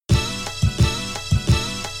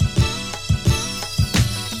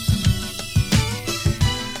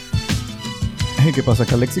Hey, ¿qué pasa,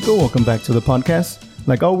 Calexico? Welcome back to the podcast.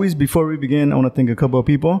 Like always, before we begin, I want to thank a couple of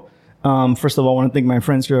people. First of all, I want to thank my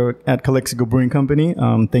friends here at Calexico Brewing Company.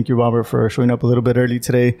 Thank you, Robert, for showing up a little bit early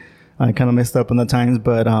today. I kind of messed up on the times,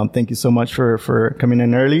 but thank you so much for coming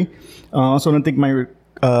in early. Also want to thank my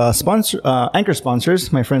anchor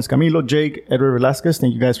sponsors, my friends Camilo, Jake, Edward Velasquez.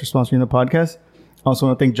 Thank you guys for sponsoring the podcast. Also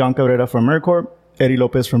want to thank John Cabrera from AmeriCorp, Eddie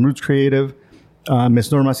Lopez from Roots Creative,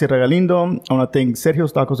 Ms. Norma Sierra Galindo. I want to thank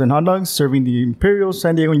Sergio's Tacos and Hot Dogs, serving the Imperial,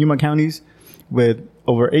 San Diego, and Yuma counties with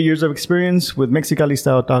over 8 years of experience with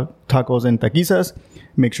Mexicali-style tacos and taquizas.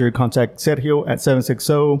 Make sure you contact Sergio at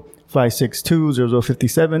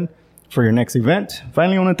 760-562-0057 for your next event.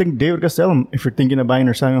 Finally, I want to thank David Castellum. If you're thinking of buying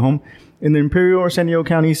or selling a home in the Imperial or San Diego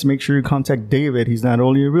counties, make sure you contact David. He's not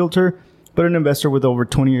only a realtor, but an investor with over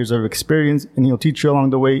 20 years of experience, and he'll teach you along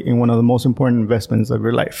the way in one of the most important investments of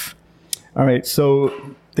your life. All right, so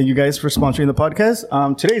thank you guys for sponsoring the podcast.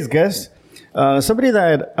 Today's guest, somebody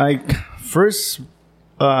that I first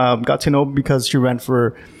got to know because she ran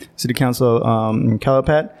for city council in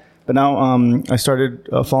Calapat, but now I started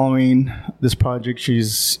following this project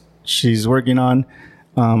she's working on.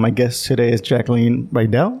 My guest today is Jacqueline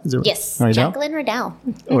Riddell. Is it yes, Riddell? Jacqueline Riddell.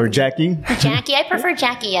 Or Jackie? Jackie. I prefer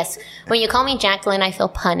Jackie, yes. When you call me Jacqueline, I feel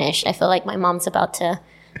punished. I feel like my mom's about to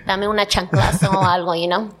dame una chanclazo o algo, you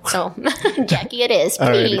know? So, Jackie it is,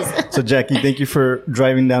 please. Alrighty. So, Jackie, thank you for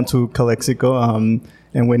driving down to Calexico and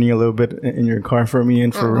waiting a little bit in your car for me.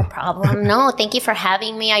 And for no problem. No, thank you for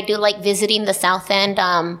having me. I do like visiting the South End.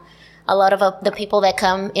 A lot of the people that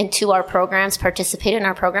come into our programs, participate in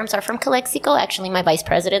our programs, are from Calexico. Actually, my vice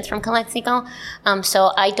president's from Calexico.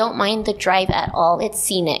 So I don't mind the drive at all. It's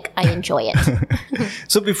scenic. I enjoy it.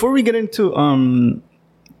 So before we get into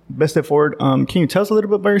Best Step Forward, can you tell us a little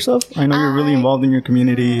bit about yourself? I know you're really involved in your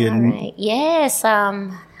community. All right. Yes.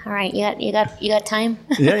 All right. You got time?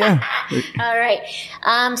 Yeah. All right.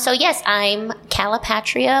 So yes, I'm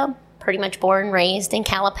Calipatria, pretty much born and raised in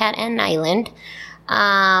Calapat and Island.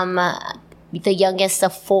 The youngest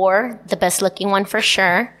of four, the best looking one for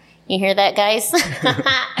sure. You hear that, guys?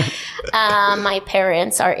 My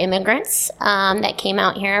parents are immigrants that came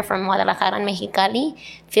out here from Guadalajara and Mexicali,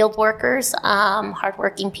 field workers,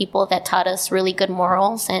 hardworking people that taught us really good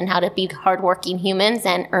morals and how to be hardworking humans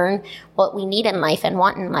and earn what we need in life and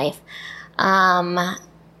want in life.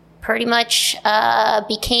 Pretty much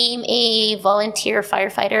became a volunteer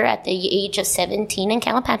firefighter at the age of 17 in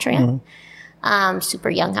Calipatria. Mm-hmm. Super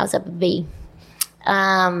young. I was a baby.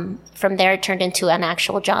 From there, it turned into an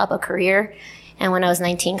actual job, a career. And when I was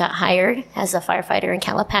 19, got hired as a firefighter in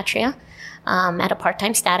Calipatria at a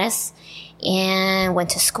part-time status. And went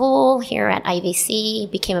to school here at IVC,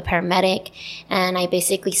 became a paramedic. And I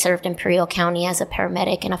basically served Imperial County as a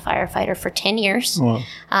paramedic and a firefighter for 10 years,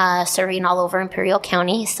 serving all over Imperial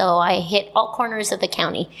County. So I hit all corners of the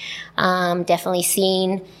county. Definitely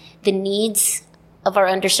seeing the needs of our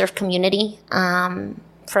underserved community,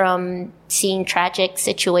 from seeing tragic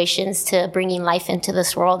situations to bringing life into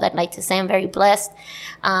this world. I'd like to say I'm very blessed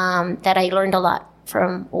that I learned a lot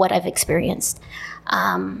from what I've experienced.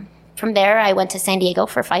 From there, I went to San Diego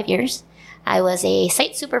for 5 years. I was a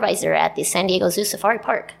site supervisor at the San Diego Zoo Safari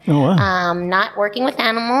Park. Oh, wow. Not working with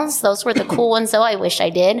animals. Those were the cool ones, though. I wish I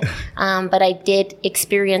did. But I did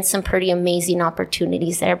experience some pretty amazing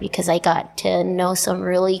opportunities there because I got to know some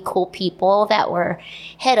really cool people that were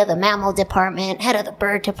head of the mammal department, head of the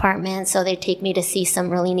bird department. So they take me to see some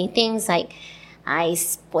really neat things. Like I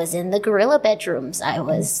was in the gorilla bedrooms. I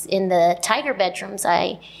was in the tiger bedrooms.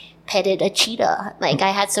 I petted a cheetah. Like I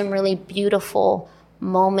had some really beautiful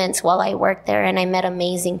moments while I worked there, and I met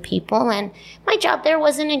amazing people. And my job there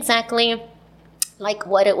wasn't exactly like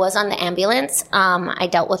what it was on the ambulance. I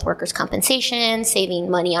dealt with workers' compensation, saving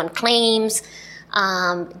money on claims,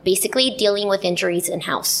 basically dealing with injuries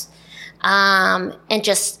in-house, and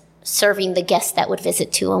just serving the guests that would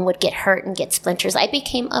visit too and would get hurt and get splinters. I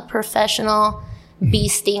became a professional bee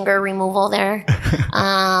stinger removal there.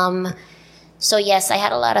 So yes, I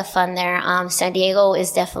had a lot of fun there. San Diego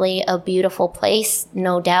is definitely a beautiful place,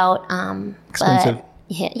 no doubt. Expensive. But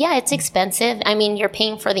yeah, it's expensive. I mean, you're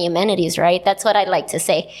paying for the amenities, right? That's what I'd like to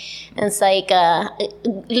say. It's like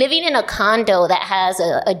living in a condo that has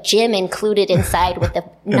a gym included inside with a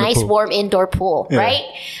nice warm indoor pool, right?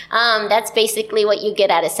 That's basically what you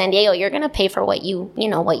get out of San Diego. You're going to pay for what you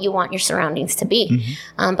want your surroundings to be.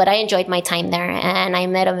 Mm-hmm. But I enjoyed my time there, and I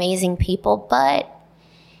met amazing people. But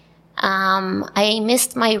I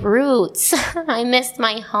missed my roots. I missed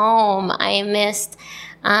my home. I missed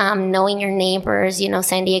knowing your neighbors. You know,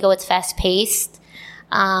 San Diego, it's fast paced.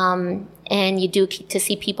 And you do get to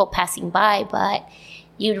see people passing by, but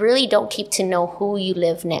you really don't keep to know who you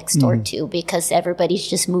live next door to, because everybody's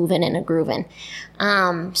just moving and a grooving.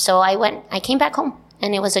 So I came back home,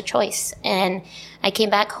 and it was a choice. And I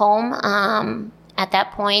came back home. At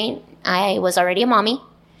that point, I was already a mommy.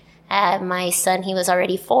 My son, he was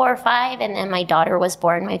already 4 or 5, and then my daughter was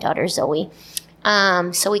born, my daughter Zoe.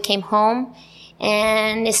 So we came home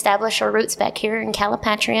and established our roots back here in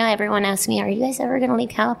Calipatria. Everyone asked me, are you guys ever going to leave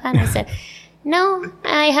Calipat? I said, no,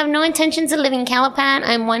 I have no intentions of living Calipat.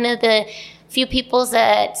 I'm one of the few people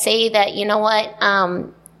that say that, you know what,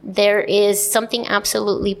 there is something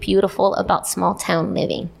absolutely beautiful about small town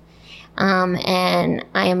living. And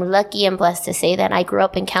I am lucky and blessed to say that I grew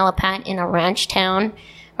up in Calipat in a ranch town,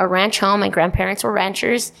 a ranch home. My grandparents were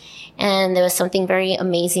ranchers, and there was something very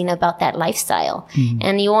amazing about that lifestyle.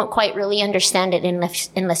 And you won't quite really understand it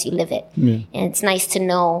unless you live it. And it's nice to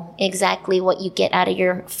know exactly what you get out of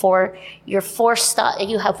your four stop.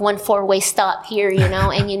 You have one 4-way stop here,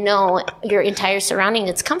 and your entire surrounding.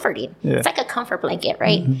 It's comforting. It's like a comfort blanket,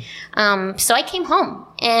 right? So I came home,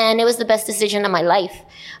 and it was the best decision of my life,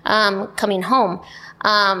 coming home.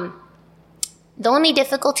 The only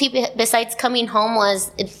difficulty besides coming home was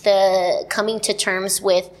the coming to terms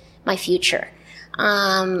with my future.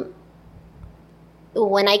 When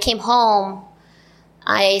I came home,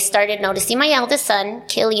 I started noticing my eldest son,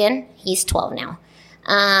 Killian. He's 12 now.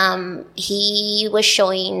 He was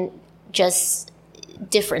showing just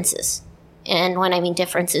differences. And when I mean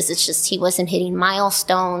differences, it's just he wasn't hitting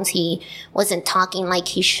milestones. He wasn't talking like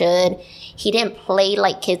he should. He didn't play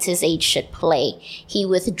like kids his age should play. He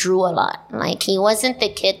withdrew a lot. Like, he wasn't the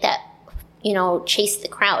kid that, chased the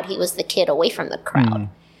crowd. He was the kid away from the crowd.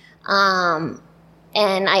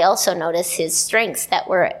 And I also noticed his strengths that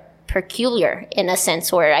were peculiar, in a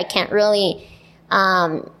sense where I can't really,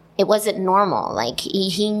 it wasn't normal. Like,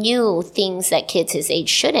 he knew things that kids his age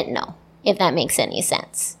shouldn't know, if that makes any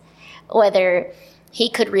sense. Whether he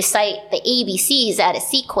could recite the ABCs out of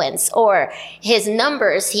sequence, or his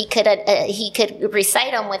numbers, he could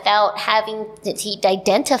recite them without having to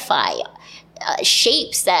identify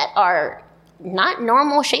shapes that are not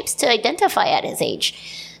normal shapes to identify at his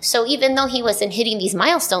age. So even though he wasn't hitting these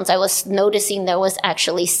milestones, I was noticing there was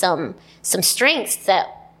actually some strengths that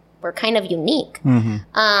were kind of unique.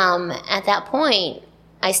 At that point,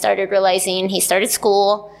 I started realizing he started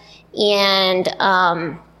school, and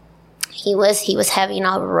he was having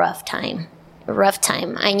a rough time.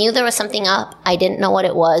 I knew there was something up. I didn't know what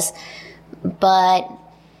it was, but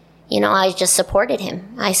I just supported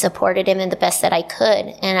him. I supported him in the best that I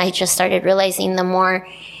could, and I just started realizing the more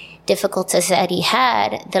difficulties that he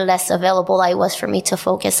had, the less available I was for me to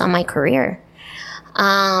focus on my career.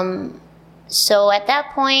 So at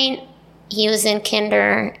that point, he was in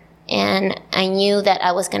kinder, and I knew that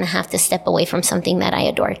I was going to have to step away from something that I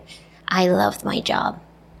adored. I loved my job.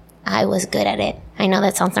 I was good at it. I know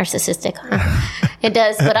that sounds narcissistic. It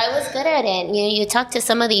does, but I was good at it. You talk to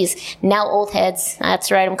some of these now old heads.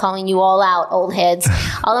 That's right. I'm calling you all out, old heads.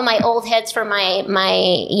 All of my old heads from my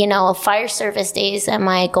fire service days and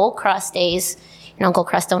my Gold Cross days. Gold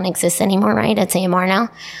Cross don't exist anymore, right? It's AMR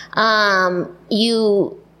now.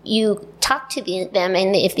 You talk to them,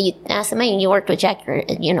 and if you ask them, you worked with Jacqueline,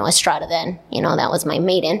 Estrada then, that was my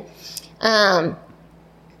maiden.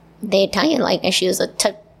 They tell you, like, she's a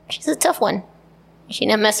tough one. She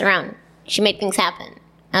didn't mess around. She made things happen.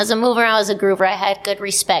 As a mover, I was a groover. I had good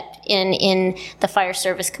respect in the fire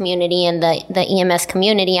service community and the EMS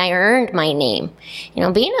community. I earned my name.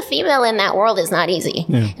 Being a female in that world is not easy,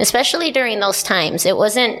 especially during those times. It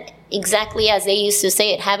wasn't exactly as they used to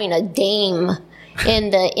say it, having a dame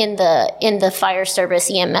in the fire service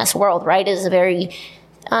EMS world, right? Is a very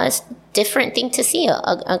different thing to see.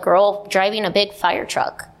 A girl driving a big fire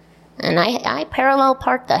truck. And I parallel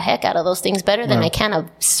park the heck out of those things better than I can a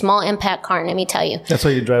small impact car, let me tell you. That's why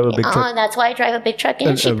you drive a big truck. Oh, that's why I drive a big truck.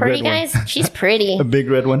 Isn't she pretty, guys? She's pretty. A big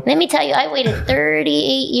red one. Let me tell you, I waited 38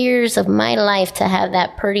 years of my life to have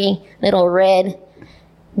that pretty little red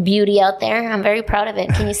beauty out there. I'm very proud of it.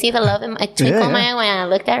 Can you see the love in my twinkle in my eye when I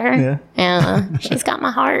looked at her? Yeah. She's got my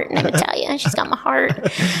heart, let me tell you. She's got my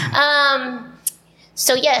heart.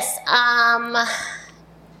 So yes, I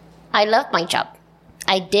loved my job.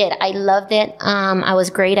 I did. I loved it. I was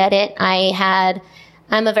great at it. I'm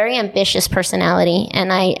a very ambitious personality,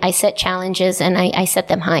 and I set challenges, and I set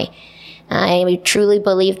them high. I truly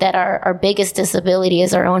believe that our biggest disability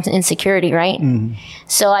is our own insecurity, right?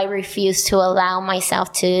 So I refuse to allow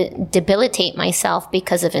myself to debilitate myself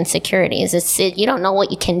because of insecurities. You don't know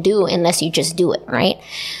what you can do unless you just do it, right?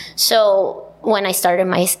 So when I started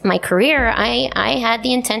my career, I had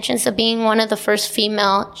the intentions of being one of the first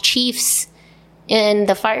female chiefs in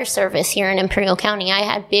the fire service here in Imperial County. I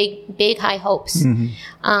had big high hopes.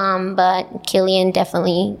 But Killian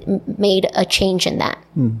definitely made a change in that.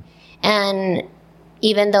 And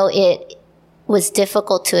even though it was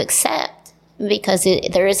difficult to accept, because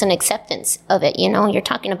there is an acceptance of it, you're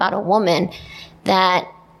talking about a woman that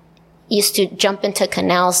used to jump into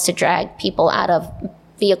canals to drag people out of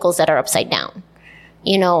vehicles that are upside down,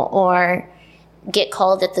 or get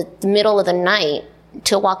called at the middle of the night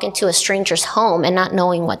to walk into a stranger's home and not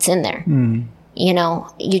knowing what's in there.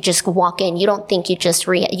 You just walk in. You don't think you just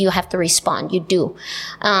you have to respond. You do.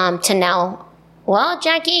 To now, well,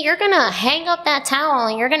 Jackie, you're going to hang up that towel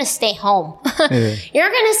and you're going to stay home. You're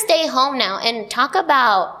going to stay home now. And talk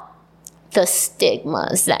about the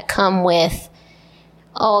stigmas that come with,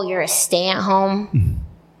 oh, you're a stay-at-home.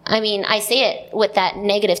 I mean, I say it with that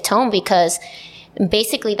negative tone because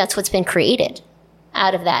basically that's what's been created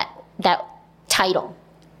out of that title.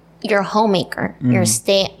 You're a homemaker. You're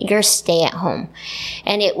stay at home.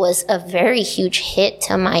 And it was a very huge hit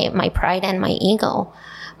to my pride and my ego.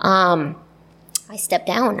 I stepped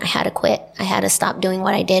down. I had to quit. I had to stop doing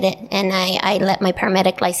what I did and I let my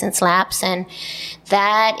paramedic license lapse. And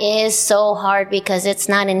that is so hard because it's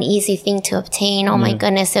not an easy thing to obtain. Oh my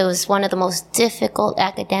goodness. It was one of the most difficult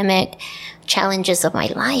academic challenges of my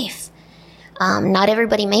life. Not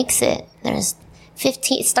everybody makes it. There's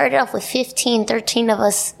 15, started off with 13 of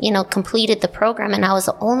us, completed the program, and I was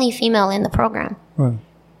the only female in the program. Right.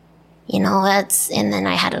 And then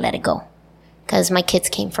I had to let it go because my kids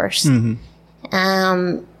came first.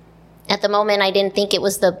 At the moment, I didn't think it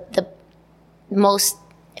was the most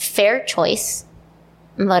fair choice.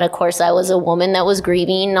 But of course, I was a woman that was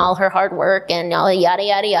grieving all her hard work and all yada,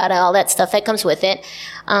 yada, yada, all that stuff that comes with it.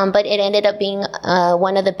 But it ended up being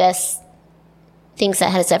one of the best things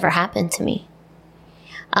that has ever happened to me.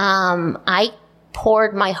 I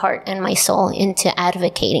poured my heart and my soul into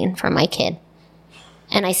advocating for my kid.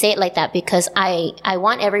 And I say it like that because I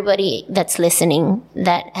want everybody that's listening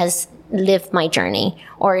that has lived my journey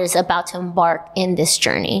or is about to embark in this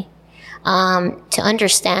journey, to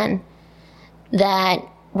understand that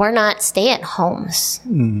we're not stay-at-homes.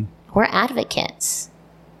 We're advocates.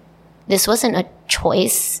 This wasn't a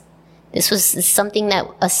choice. This was something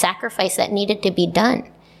a sacrifice that needed to be done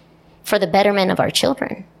for the betterment of our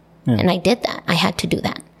children. And I did that. I had to do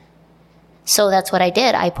that. So that's what I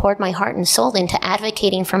did. I poured my heart and soul into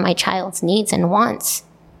advocating for my child's needs and wants.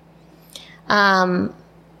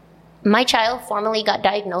 My child formally got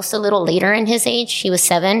diagnosed a little later in his age. He was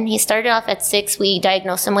 7. He started off at 6. We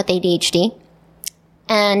diagnosed him with ADHD.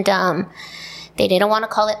 And they didn't want to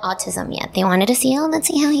call it autism yet. They wanted to see, let's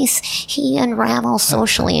see how he unravels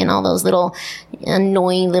socially and all those little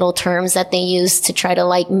annoying little terms that they use to try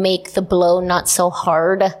to make the blow not so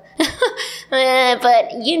hard.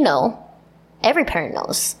 But every parent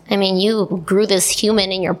knows. I mean, you grew this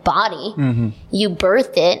human in your body. You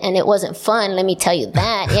birthed it and it wasn't fun. Let me tell you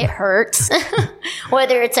that. It hurts.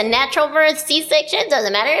 Whether it's a natural birth, C-section,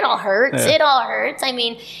 doesn't matter. It all hurts. It all hurts. I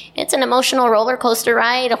mean, it's an emotional roller coaster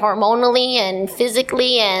ride hormonally and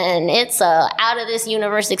physically, and it's a out of this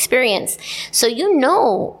universe experience. So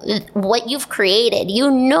what you've created.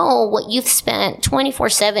 What you've spent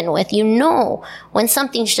 24/7 with. When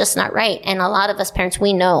something's just not right. And a lot of us parents,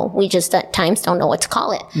 we know. We just at times don't know what to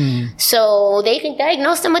call it. So they can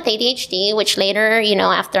diagnose them with ADHD, which later,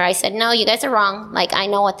 after I said, no, you guys are wrong. I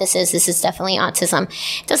know what this is. This is definitely autism.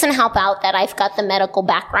 It doesn't help out that I've got the medical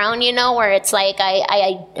background, where it's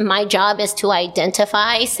my job is to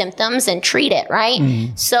identify symptoms and treat it, right?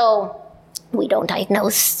 So we don't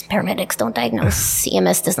diagnose, paramedics don't diagnose,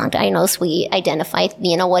 CMS does not diagnose. We identify,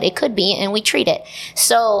 what it could be, and we treat it.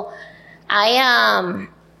 So I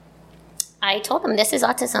told him this is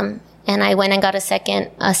autism. And I went and got a second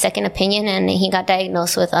opinion, and he got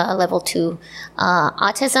diagnosed with level 2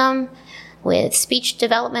 autism with speech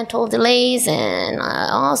developmental delays and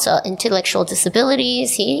also intellectual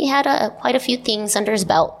disabilities. He had quite a few things under his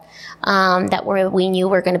belt that we knew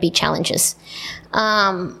were going to be challenges.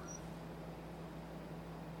 I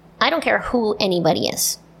don't care who anybody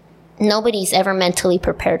is. Nobody's ever mentally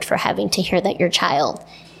prepared for having to hear that your child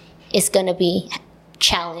is going to be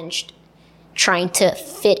challenged trying to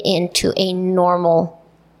fit into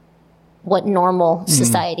what normal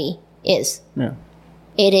society is. Yeah.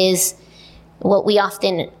 It is what we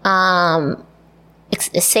often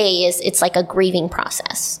say is it's like a grieving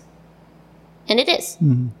process. And it is.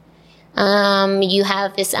 You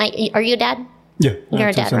have this, are you a dad? Yeah. You're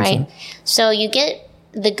a dad, right? So you get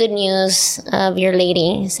the good news of your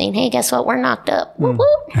lady saying, hey, guess what? We're knocked up. Whoop,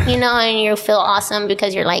 whoop. And you feel awesome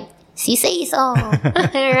because you're like, sí se hizo,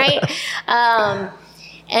 right?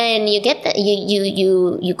 And you get that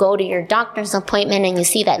you go to your doctor's appointment and you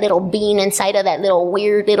see that little bean inside of that little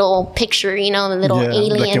weird little picture, the little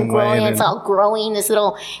alien growing. It's all growing. This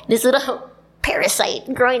little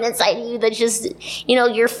parasite growing inside of you that just,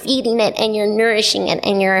 you're feeding it and you're nourishing it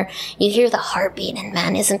and you hear the heartbeat, and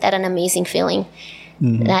man, isn't that an amazing feeling?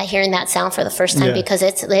 That hearing that sound for the first time, because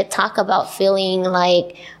they talk about feeling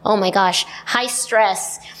like, oh my gosh, high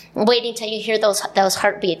stress, waiting till you hear those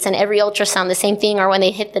heartbeats, and every ultrasound the same thing, or when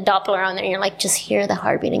they hit the Doppler on there, you're like, just hear the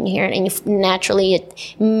heartbeat, and you hear it, and you naturally,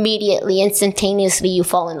 immediately, instantaneously, you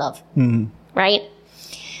fall in love, right?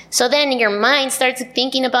 So then your mind starts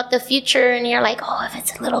thinking about the future, and you're like, oh, if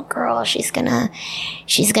it's a little girl, she's gonna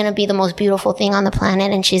be the most beautiful thing on the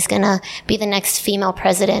planet, and she's gonna be the next female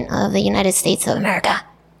president of the United States of America.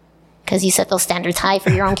 Because you set those standards high for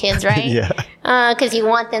your own kids, right? Yeah. Because you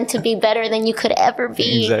want them to be better than you could ever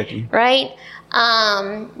be. Exactly. Right?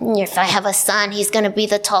 If I have a son, he's going to be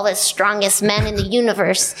the tallest, strongest man in the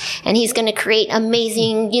universe. And he's going to create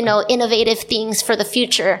amazing, innovative things for the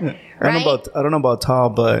future. Yeah. Right? I don't know about tall,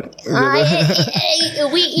 but...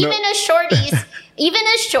 Even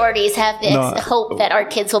as shorties have this hope that our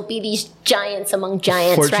kids will be these giants among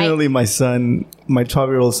giants, fortunately, right? my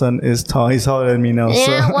 12-year-old son is tall. He's taller than me now.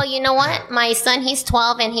 Yeah, so. well, you know what? My son, he's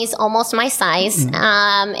 12 and he's almost my size.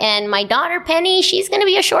 And my daughter, Penny, she's going to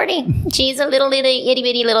be a shorty. She's a little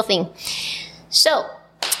itty-bitty little thing. So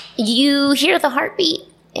you hear the heartbeat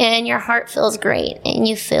and your heart feels great. And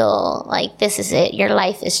you feel like this is it. Your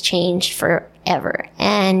life is changed forever.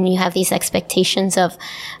 And you have these expectations of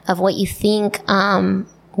what you think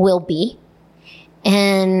will be.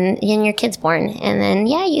 And your kid's born. And then,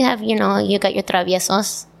 you have, you got your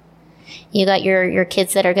traviesos. You got your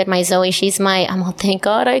kids that are good. My Zoe, thank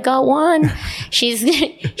God I got one. She's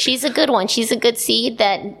a good one. She's a good seed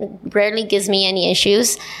that rarely gives me any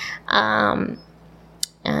issues. And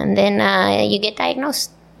then you get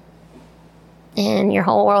diagnosed. And your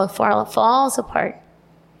whole world falls apart.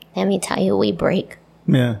 Let me tell you, we break.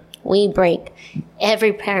 Yeah. We break.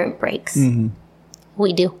 Every parent breaks.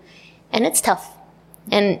 We do. And it's tough.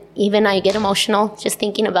 And even I get emotional just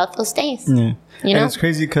thinking about those days. Yeah. And it's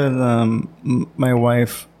crazy because my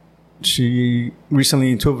wife, she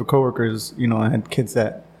recently, 2 of her coworkers, had kids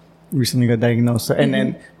that recently got diagnosed. And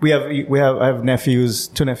then I have nephews,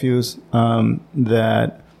 2 nephews,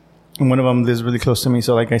 that one of them lives really close to me.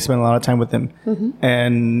 So like I spend a lot of time with him.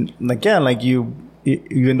 And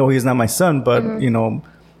even though he's not my son, but you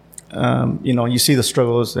see the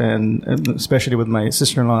struggles, and especially with my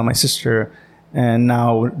sister-in-law and my sister. And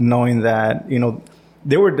now knowing that,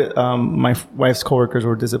 they were, my wife's coworkers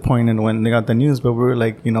were disappointed when they got the news, but we were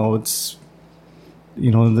like, it's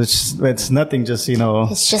nothing, just,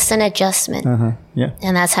 It's just an adjustment. Yeah.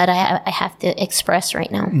 And that's how I have to express right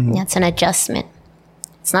now. It's an adjustment.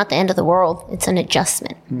 It's not the end of the world. It's an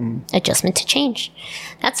adjustment. Adjustment to change.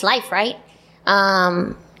 That's life, right?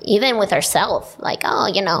 Even with ourselves, like,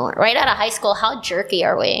 right out of high school, how jerky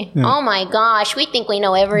are we? Yeah. Oh my gosh, we think we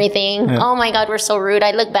know everything. Yeah. Oh my God, we're so rude. I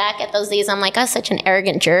look back at those days, I'm like, I was such an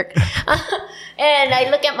arrogant jerk. And I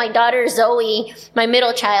look at my daughter, Zoe, my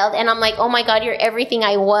middle child, and I'm like, oh my God, you're everything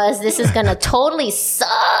I was. This is going to totally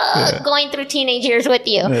suck going through teenage years with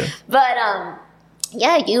you. Yeah. But,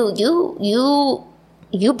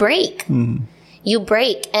 you break. You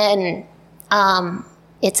break. And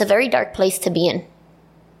it's a very dark place to be in.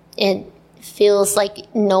 It feels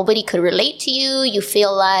like nobody could relate to you. You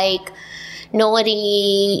feel like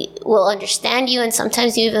nobody will understand you. And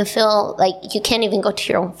sometimes you even feel like you can't even go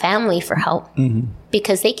to your own family for help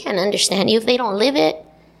because they can't understand you. If they don't live it,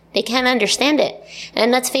 they can't understand it.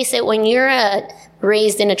 And let's face it, when you're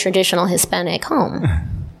raised in a traditional Hispanic home,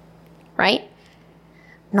 right?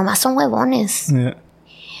 Nomás son huevones. Yeah.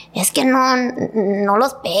 Es que no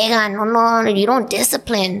los pegan, no, you don't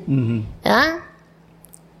discipline. ¿Ah?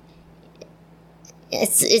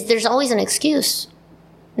 There's always an excuse.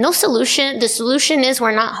 No solution. The solution is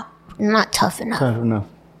we're not tough enough. We're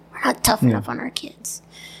not tough enough on our kids.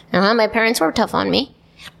 Now, my parents were tough on me.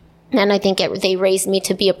 And I think they raised me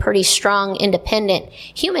to be a pretty strong, independent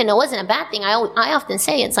human. It wasn't a bad thing. I often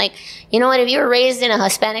say, it's like, you know what, if you were raised in a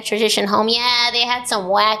Hispanic tradition home, they had some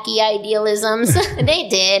wacky idealisms. They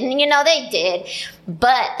did. They did.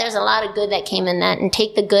 But there's a lot of good that came in that, and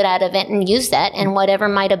take the good out of it and use that. And whatever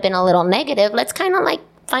might have been a little negative, let's kind of like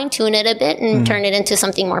fine-tune it a bit and turn it into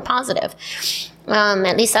something more positive.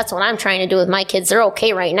 At least that's what I'm trying to do with my kids. They're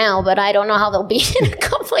okay right now, but I don't know how they'll be in a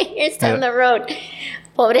couple of years down the road.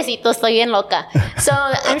 Pobrecito, estoy bien loca. So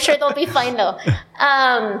I'm sure they'll be fine though.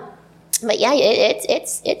 But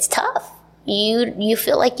it's tough. You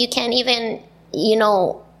feel like you can't even,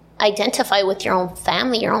 identify with your own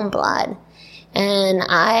family, your own blood. And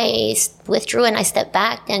I withdrew and I stepped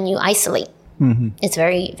back, and you isolate. Mm-hmm. It's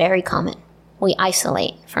very, very common. We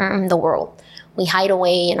isolate from the world. We hide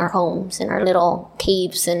away in our homes, in our little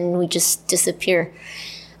caves, and we just disappear.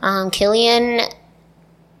 Killian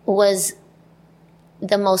was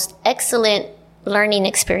the most excellent learning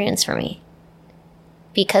experience for me.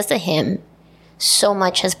 Because of him, so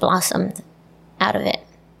much has blossomed out of it.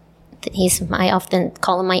 I often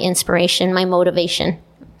call him my inspiration, my motivation,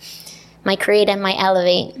 my create and my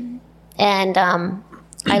elevate. And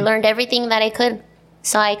I learned everything that I could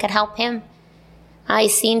so I could help him. I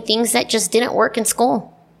seen things that just didn't work in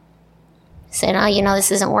school. I said,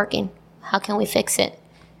 this isn't working. How can we fix it?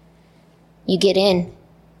 You get in.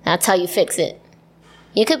 That's how you fix it.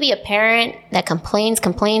 You could be a parent that complains.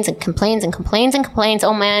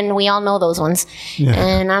 Oh man, we all know those ones. Yeah.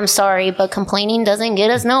 And I'm sorry, but complaining doesn't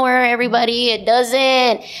get us nowhere, everybody. It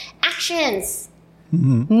doesn't. Actions.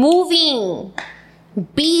 Mm-hmm. Moving.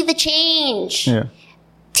 Be the change. Yeah.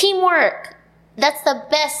 Teamwork. That's the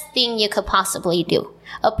best thing you could possibly do.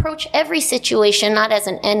 Approach every situation not as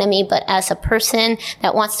an enemy, but as a person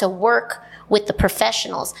that wants to work with the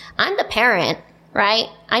professionals. I'm the parent, right?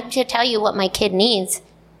 I should tell you what my kid needs.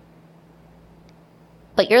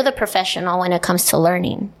 But you're the professional when it comes to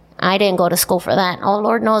learning. I didn't go to school for that. Oh,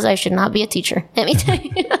 Lord knows I should not be a teacher. Let me tell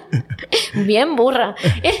you. Bien burra.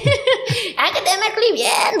 Academically,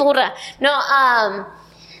 bien burra. No,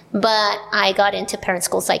 but I got into parent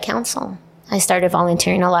school psych council. I started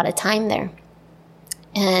volunteering a lot of time there.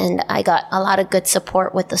 And I got a lot of good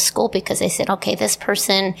support with the school because they said, okay, this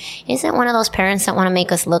person isn't one of those parents that want to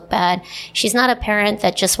make us look bad. She's not a parent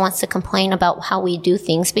that just wants to complain about how we do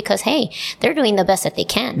things because, hey, they're doing the best that they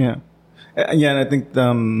can. Yeah. Yeah, and I think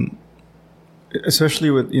especially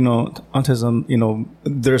with, autism,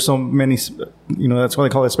 there's so many, that's why they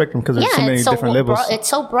call it spectrum because there's so many different levels. It's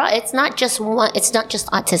so broad. It's not just one. It's not just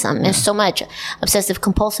autism. Yeah. There's so much obsessive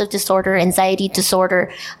compulsive disorder, anxiety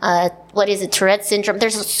disorder, Tourette syndrome.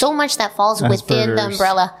 There's so much that falls within the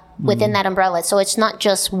umbrella. Within that umbrella. So it's not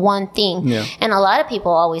just one thing. Yeah. And a lot of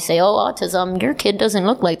people always say, oh, autism, your kid doesn't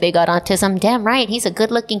look like they got autism. Damn right. He's a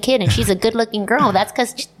good looking kid and she's a good looking girl. That's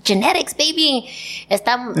because genetics, baby.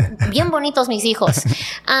 Están bien bonitos mis hijos.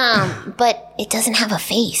 But it doesn't have a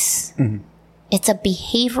face. Mm-hmm. It's a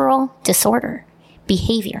behavioral disorder.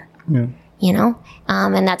 Behavior. Yeah.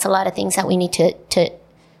 And that's a lot of things that we need to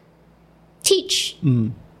teach.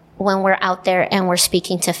 Mm. When we're out there and we're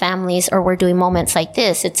speaking to families or we're doing moments like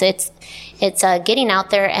this, it's getting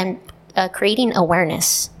out there and creating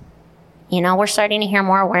awareness. We're starting to hear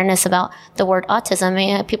more awareness about the word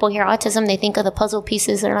autism. People hear autism, they think of the puzzle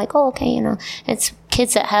pieces. They're like, oh, okay, it's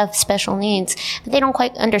kids that have special needs. But they don't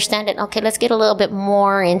quite understand it. Okay, let's get a little bit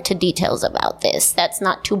more into details about this. That's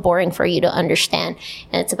not too boring for you to understand.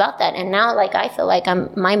 And it's about that. And now, I feel like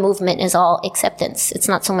my movement is all acceptance. It's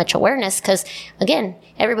not so much awareness because, again,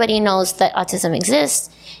 everybody knows that autism exists.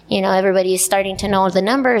 Everybody is starting to know the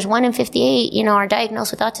numbers. 1 in 58, are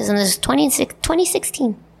diagnosed with autism. This is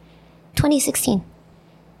 2016.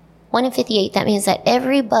 1 in 58. That means that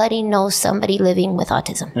everybody knows somebody living with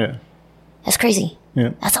autism. Yeah. That's crazy.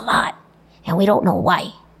 Yeah. That's a lot. And we don't know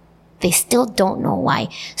why. They still don't know why.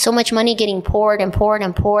 So much money getting poured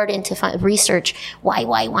into research. Why?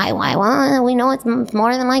 Well, we know it's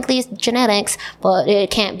more than likely it's genetics, but it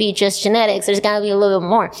can't be just genetics. There's got to be a little bit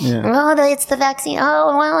more. Yeah. Oh, it's the vaccine.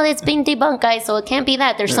 Oh, well, it's being debunked, guys, so it can't be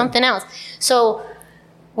that. There's something else. So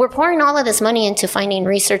we're pouring all of this money into finding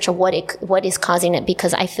research of what is causing it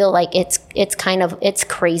because I feel like it's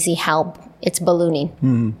crazy how it's ballooning.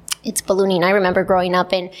 Mm-hmm. It's ballooning. I remember growing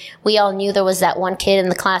up and we all knew there was that one kid in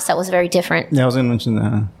the class that was very different. Yeah, I was going to mention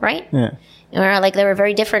that. Right? Yeah. And they were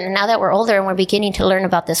very different. And now that we're older and we're beginning to learn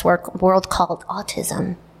about this world called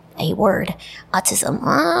autism, a word, autism.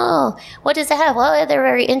 Oh, what does it have? Well, they're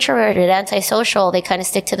very introverted, antisocial. They kind of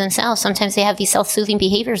stick to themselves. Sometimes they have these self-soothing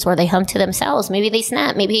behaviors where they hum to themselves. Maybe they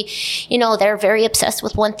snap. Maybe, they're very obsessed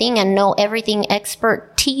with one thing and know everything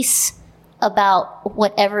expertise about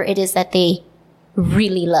whatever it is that they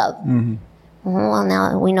really love. Mm-hmm. Well,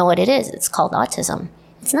 now we know what it is. It's called autism.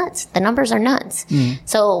 It's nuts. The numbers are nuts. Mm-hmm.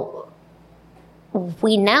 So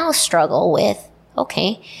we now struggle with,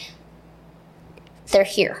 okay, they're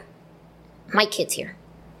here. My kid's here.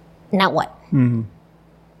 Now what? Mm-hmm.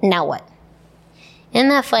 Now what? Isn't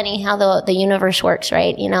that funny how the universe works,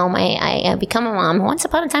 right? I become a mom. Once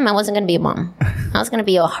upon a time, I wasn't going to be a mom. I was going to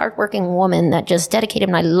be a hardworking woman that just dedicated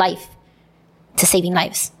my life to saving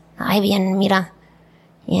lives. Ay, bien, mira.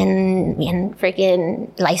 Bien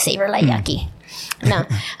freaking lifesaver like Jackie. No.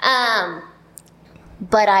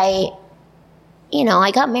 But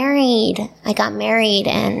I got married.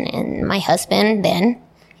 And my husband then,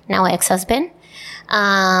 now ex-husband,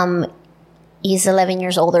 he's 11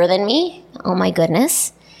 years older than me. Oh my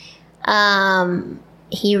goodness.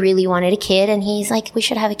 He really wanted a kid, and he's like, we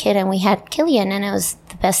should have a kid. And we had Killian, and it was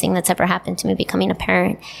the best thing that's ever happened to me, becoming a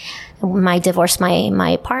parent. I divorced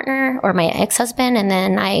my partner, or my ex-husband, and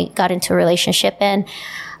then I got into a relationship, and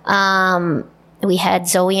we had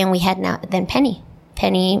Zoe, and we had then Penny.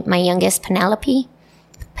 Penny, my youngest, Penelope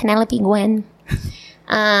Gwen.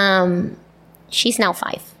 She's now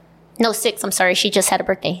 5. No, 6. I'm sorry. She just had a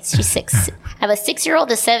birthday. She's 6. I have a 6-year-old,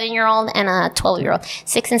 a 7-year-old, and a 12-year-old.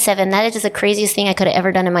 6 and 7. That is just the craziest thing I could have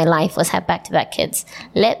ever done in my life, was have back-to-back kids.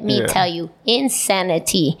 Let me tell you,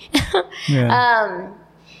 insanity.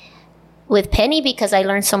 With Penny, because I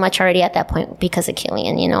learned so much already at that point because of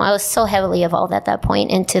Killian. I was so heavily involved at that point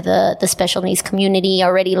into the special needs community,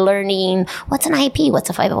 already learning what's an IEP, what's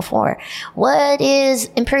a 504, what is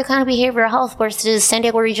empirical cognitive behavioral health versus San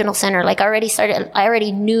Diego Regional Center. Like, I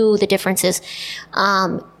already knew the differences.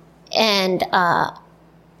 And I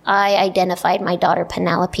identified my daughter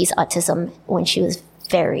Penelope's autism when she was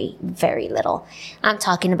very, very little. I'm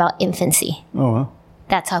talking about infancy. Oh, wow.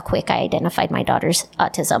 That's how quick I identified my daughter's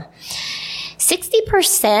autism.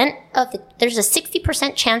 60% there's a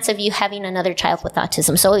 60% chance of you having another child with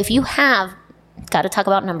autism. So if you have, got to talk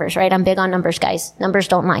about numbers, right? I'm big on numbers, guys. Numbers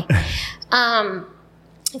don't lie.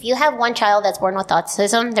 If you have one child that's born with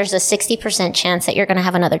autism, there's a 60% chance that you're going to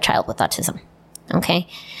have another child with autism. Okay?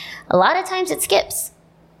 A lot of times it skips.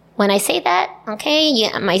 When I say that, okay,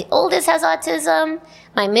 yeah, my oldest has autism.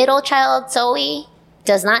 My middle child, Zoe,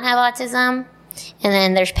 does not have autism. And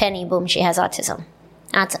then there's Penny, boom, she has autism.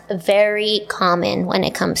 That's very common when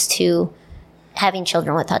it comes to having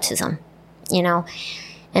children with autism,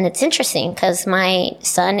 And it's interesting because my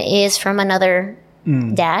son is from another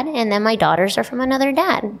dad, and then my daughters are from another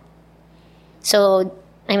dad. So,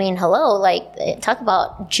 hello, like, talk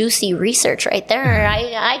about juicy research right there.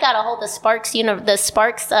 I got a hold of Sparks, the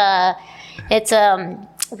Sparks, it's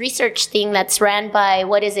research thing that's ran by,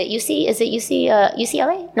 what is it,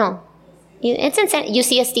 UCLA? No. It's in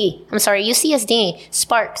UCSD. I'm sorry, UCSD,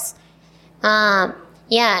 Sparks. And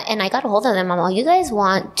I got a hold of them. I'm like, you guys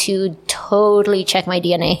want to totally check my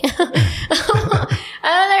DNA.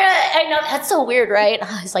 I know, that's so weird, right?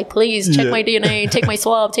 It's like, please check my DNA, take my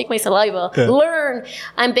swab, take my saliva, learn.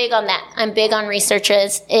 I'm big on that. I'm big on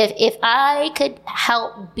researchers. If I could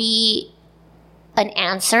help be an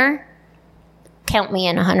answer, count me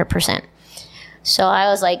in 100%. So I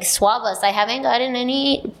was like, swab us. I haven't gotten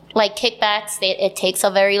any kickbacks. It takes a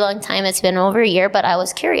very long time. It's been over a year, but I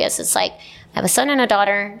was curious. It's like, I have a son and a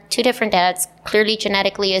daughter, 2 different dads. Clearly,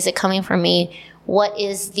 genetically, is it coming from me? What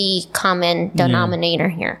is the common denominator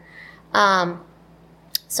here? My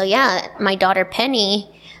daughter Penny,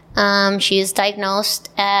 she is diagnosed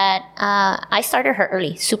at, I started her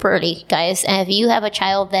early, super early, guys. And if you have a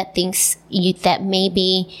child that thinks that may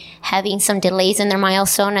be having some delays in their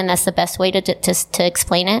milestone, and that's the best way to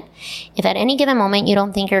explain it. If at any given moment you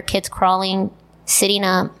don't think your kid's crawling, sitting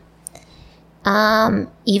up,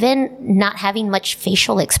 even not having much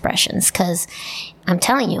facial expressions, because I'm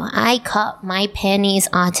telling you, I caught my Penny's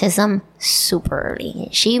autism super early.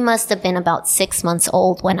 She must have been about 6 months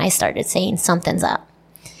old when I started saying something's up.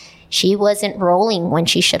 She wasn't rolling when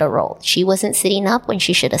she should have rolled. She wasn't sitting up when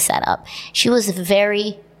she should have sat up. She was a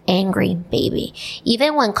very angry baby.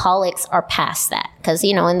 Even when colics are past that. Because,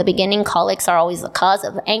 in the beginning, colics are always the cause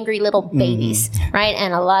of angry little babies, right?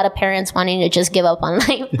 And a lot of parents wanting to just give up on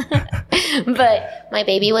life. But my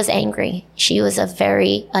baby was angry. She was a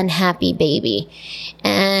very unhappy baby.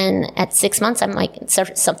 And at 6 months, I'm like,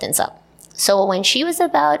 something's up. So when she was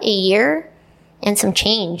about a year and some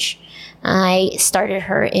change, I started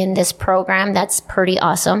her in this program that's pretty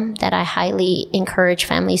awesome that I highly encourage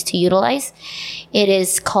families to utilize. It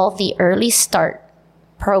is called the Early Start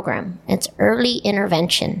program. It's early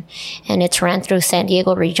intervention, and it's ran through San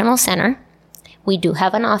Diego Regional Center. We do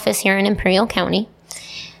have an office here in Imperial County.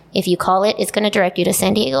 If you call it, it's going to direct you to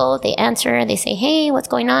San Diego. They answer, they say, hey, what's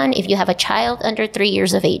going on? If you have a child under 3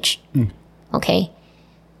 years of age, okay,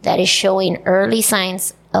 that is showing early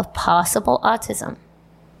signs of possible autism,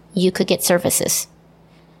 you could get services.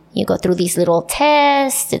 You go through these little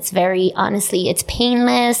tests. It's it's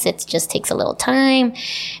painless. It just takes a little time.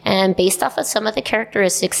 And based off of some of the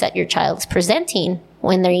characteristics that your child's presenting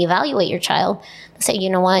when they evaluate your child, they say, you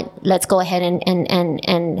know what, let's go ahead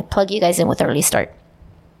and plug you guys in with Early Start.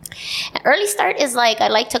 Early Start is I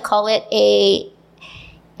like to call it a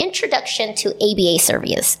introduction to ABA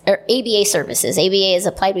services. ABA is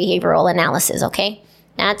Applied Behavioral Analysis, okay?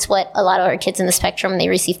 That's what a lot of our kids in the spectrum, they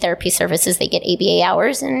receive therapy services, they get ABA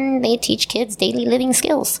hours, and they teach kids daily living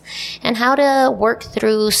skills and how to work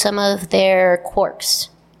through some of their quirks,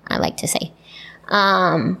 I like to say.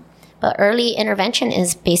 But early intervention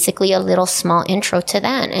is basically a little small intro to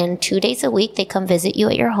that. And 2 days a week, they come visit you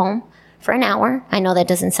at your home for an hour. I know that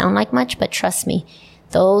doesn't sound like much, but trust me,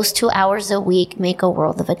 those 2 hours a week make a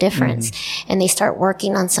world of a difference. And they start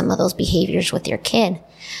working on some of those behaviors with your kid.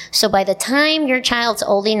 So by the time your child's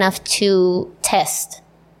old enough to test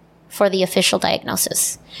for the official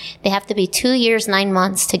diagnosis, they have to be 2 years, 9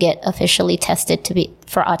 months to get officially tested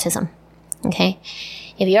for autism. Okay.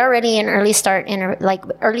 If you're already in early start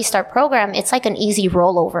program, it's like an easy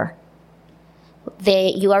rollover.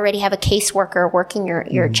 You already have a caseworker working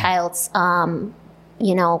your child's,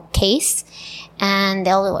 case, and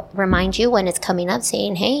they'll remind you when it's coming up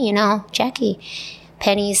saying, hey, Jackie,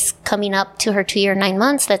 Penny's coming up to her 2 year, 9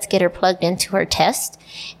 months. Let's get her plugged into her test.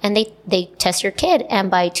 And they test your kid.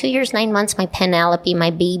 And by 2 years, 9 months, my Penelope,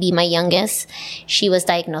 my baby, my youngest, she was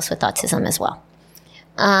diagnosed with autism as well.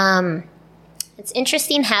 It's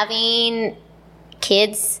interesting having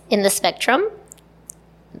kids in the spectrum,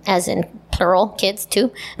 as in plural kids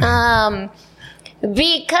too,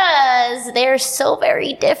 because they're so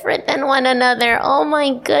very different than one another. Oh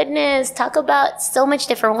my goodness. Talk about so much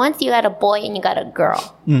different. Once you got a boy and you got a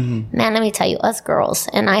girl. Man, let me tell you, us girls,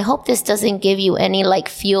 and I hope this doesn't give you any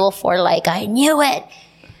fuel for I knew it.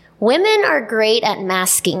 Women are great at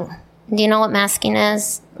masking. Do you know what masking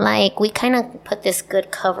is? We kind of put this good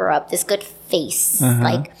cover up, this good face.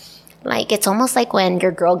 Like it's almost like when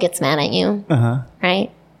your girl gets mad at you,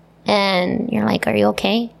 right? And you're like, are you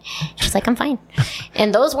okay? She's like, I'm fine.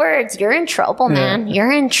 And those words, you're in trouble, man. Yeah.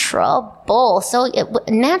 You're in trouble. So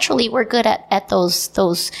naturally, we're good at those.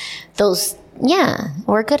 Yeah,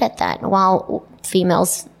 we're good at that. While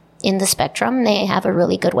females in the spectrum, they have a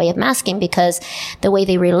really good way of masking, because the way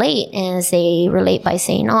they relate is they relate by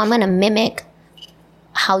saying, oh, I'm going to mimic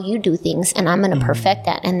how you do things and I'm going to perfect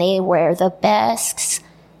that. And they wear the best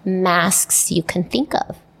masks you can think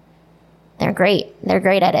of. They're great. They're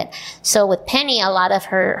great at it. So with Penny, a lot of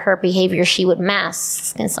her behavior, she would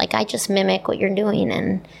mask. It's like, I just mimic what you're doing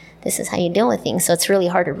and this is how you deal with things. So it's really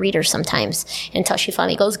hard to read her sometimes until she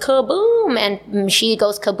finally goes kaboom, and she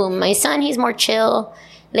goes kaboom. My son, he's more chill,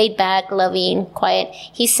 laid back, loving, quiet.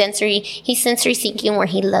 He's sensory seeking where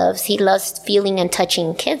he loves feeling and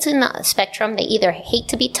touching. Kids in the spectrum, they either hate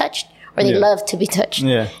to be touched or they love to be touched.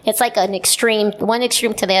 Yeah. It's like one extreme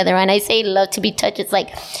to the other. When I say love to be touched, it's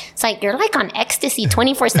like you're like on ecstasy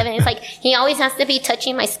 24/7. It's like he always has to be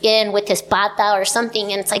touching my skin with his pata or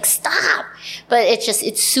something, and it's like, stop. But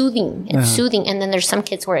it's soothing. It's soothing. And then there's some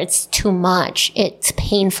kids where it's too much. It's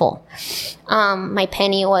painful. My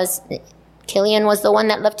Penny Killian was the one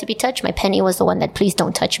that loved to be touched. My Penny was the one that, please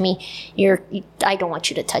don't touch me. I don't want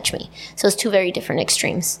you to touch me. So it's two very different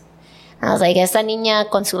extremes. I was like, esa niña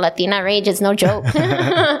con su Latina rage, it's no joke.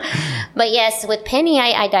 But yes, with Penny,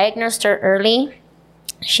 I diagnosed her early.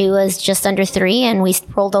 She was just under 3, and we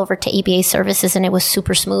rolled over to ABA services, and it was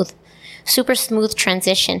super smooth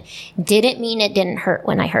transition. Didn't mean it didn't hurt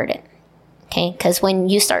when I heard it. Okay, because when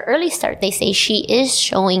you start early start, they say she is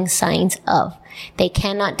showing signs of. They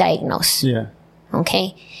cannot diagnose. Yeah.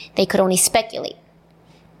 Okay, they could only speculate.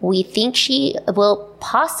 We think she will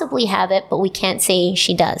possibly have it, but we can't say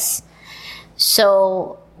she does.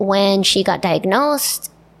 So when she got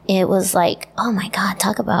diagnosed, it was like, oh my God,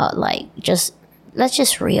 talk about let's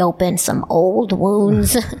just reopen some old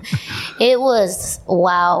wounds. It was,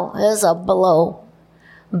 wow, it was a blow.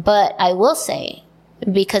 But I will say,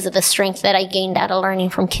 because of the strength that I gained out of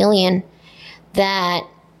learning from Killian, that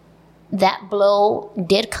blow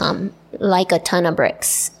did come like a ton of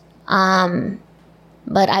bricks.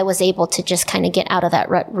 But I was able to just kind of get out of that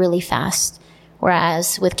rut really fast.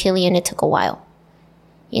 Whereas with Killian, it took a while.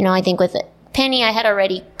 I think with Penny, I had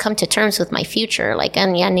already come to terms with my future.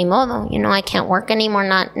 Ya ni modo, I can't work anymore,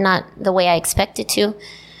 not the way I expected to.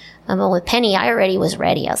 But with Penny, I already was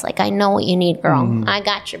ready. I was like, I know what you need, girl. I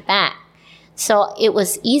got your back. So it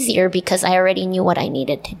was easier because I already knew what I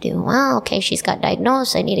needed to do. Well, okay, she's got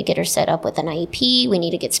diagnosed. I need to get her set up with an IEP. We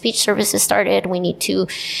need to get speech services started. We need to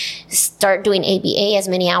start doing ABA as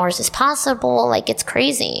many hours as possible. It's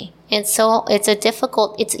crazy. And so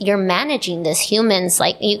you're managing this. Humans,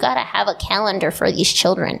 you got to have a calendar for these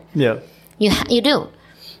children. Yeah. You do.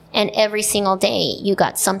 And every single day you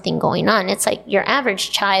got something going on. It's like your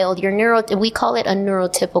average child, we call it a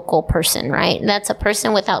neurotypical person, right? That's a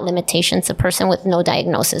person without limitations, a person with no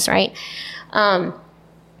diagnosis, right? The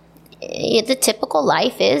typical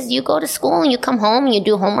life is you go to school and you come home, you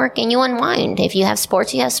do homework and you unwind. If you have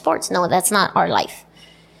sports, you have sports. No, that's not our life.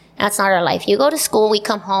 That's not our life. You go to school, we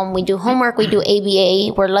come home, we do homework, we do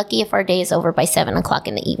ABA. We're lucky if our day is over by 7 o'clock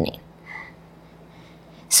in the evening.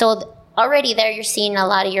 So already there, you're seeing a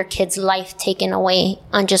lot of your kids' life taken away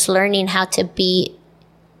on just learning how to be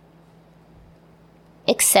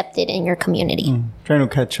accepted in your community. Trying to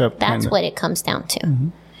catch up. That's what it comes down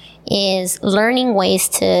to, is learning ways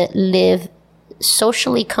to live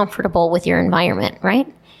socially comfortable with your environment, right?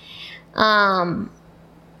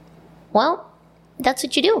 Well, that's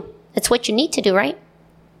what you do. It's what you need to do, right?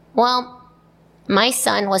 Well, my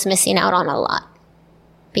son was missing out on a lot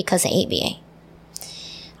because of ABA.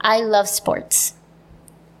 I love sports.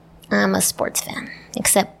 I'm a sports fan,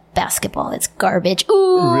 except basketball. It's garbage.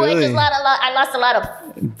 Ooh, Really? I lost a lot of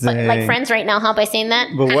like friends right now, huh, by saying that.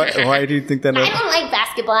 But why do you think that? I don't like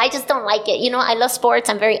basketball. I just don't like it. You know, I love sports.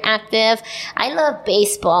 I'm very active. I love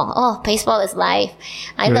baseball. Oh, baseball is life.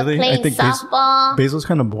 I love playing softball. Baseball's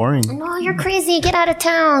kind of boring. No, you're crazy. Get out of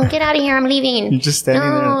town. Get out of here. I'm leaving. You're just standing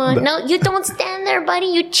there. No, you don't stand there, buddy.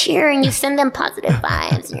 You cheer and you send them positive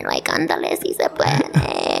vibes. And you're like, andale, si se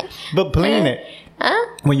puede. But playing it.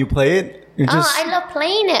 Huh? When you play it, I love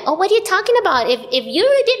playing it. Oh, what are you talking about? If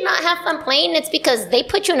you did not have fun playing, it's because they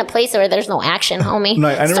put you in a place where there's no action, homie. No,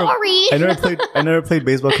 Sorry. I never played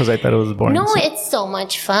baseball because I thought it was boring. No, it's so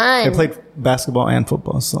much fun. I played basketball and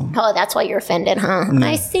football, so. Oh, that's why you're offended, huh?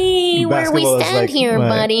 I see where we stand here,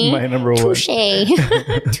 buddy. My number one. Touche.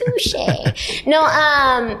 Touche. No,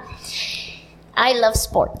 I love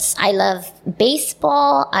sports. I love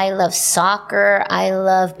baseball. I love soccer. I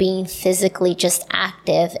love being physically just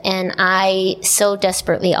active. And I so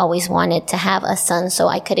desperately always wanted to have a son so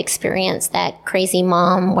I could experience that crazy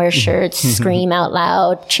mom, wear shirts, scream out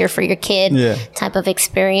loud, cheer for your kid type of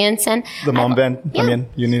experience. And the mom band. I mean,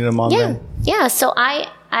 you need a mom band. Yeah. So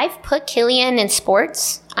I've put Killian in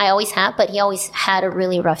sports. I always have, but he always had a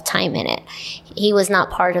really rough time in it. He was not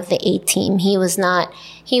part of the A team. He was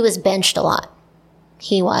benched a lot.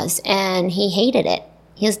 He was, and he hated it.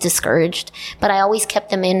 He was discouraged, but I always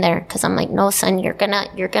kept him in there because I'm like, no, son, you're gonna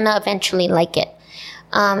eventually like it.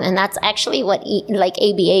 And that's actually what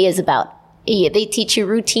ABA is about. They teach you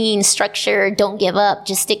routine, structure, don't give up,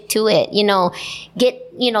 just stick to it. Get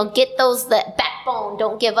that backbone,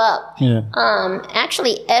 don't give up. Yeah.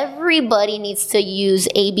 Actually, everybody needs to use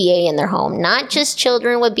ABA in their home, not just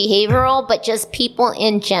children with behavioral, but just people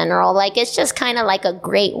in general. Like, it's just kind of like a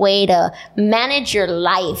great way to manage your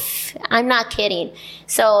life. I'm not kidding.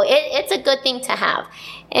 So it's a good thing to have.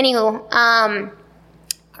 Anywho,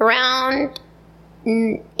 around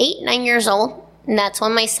 8-9 years old, and that's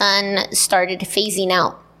when my son started phasing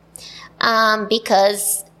out,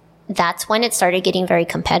 because that's when it started getting very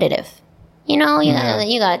competitive. You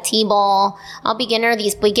got T-ball,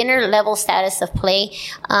 these beginner level status of play.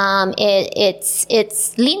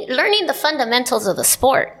 It's learning the fundamentals of the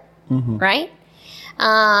sport, right?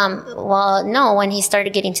 When he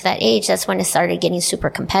started getting to that age, that's when it started getting super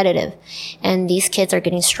competitive. And these kids are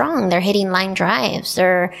getting strong. They're hitting line drives.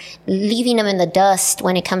 They're leaving them in the dust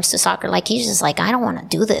when it comes to soccer. Like, he's just like, I don't want to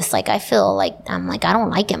do this. Like, I don't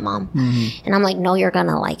like it, Mom. And I'm like, no, you're going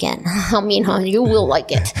to like it. I mean, you will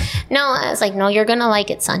like it. No, I was like, no, you're going to like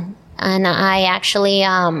it, son. And I actually,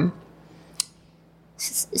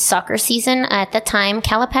 soccer season at the time,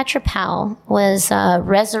 Calipatra Powell was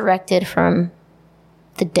resurrected from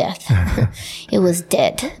the death. It was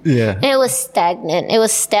dead. Yeah. It was stagnant. It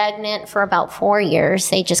was stagnant for about 4 years.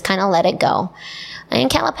 They just kind of let it go. And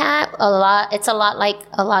Calipat, it's a lot like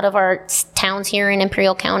a lot of our towns here in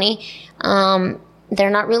Imperial County. They're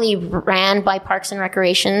not really ran by Parks and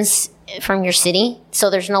Recreations from your city. So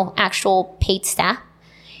there's no actual paid staff.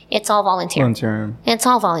 It's all volunteer. It's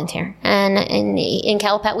all volunteer. And in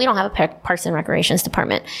Calipat, we don't have a Parks and Recreations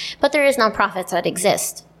department. But there is nonprofits that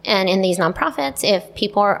exist. And in these nonprofits, if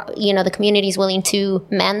people are, the community is willing to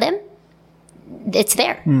man them, it's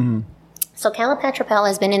there. So Calipatra Powell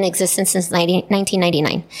has been in existence since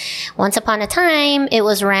 1999. Once upon a time, it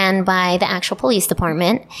was ran by the actual police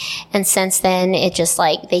department. And since then, they just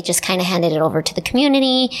kind of handed it over to the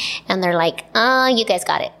community. And they're like, you guys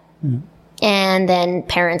got it. And then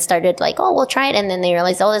parents started like, oh, we'll try it. And then they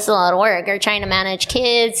realized, oh, this is a lot of work. You're trying to manage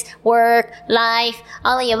kids, work, life,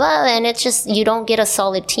 all of the above. And it's just, you don't get a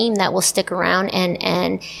solid team that will stick around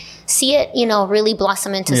and see it, really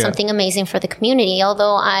blossom into something amazing for the community.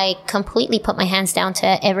 Although I completely put my hands down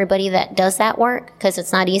to everybody that does that work because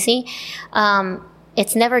it's not easy.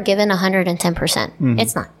 It's never given 110%.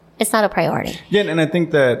 It's not. It's not a priority. Yeah, and I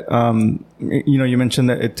think that, you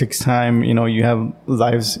mentioned that it takes time, you have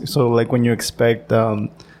lives. So, like, when you expect the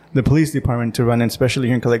police department to run, and especially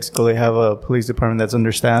here in Calexico, they have a police department that's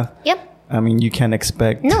understaffed. Yep. I mean, you can't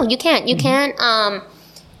expect. No, you can't. You can't.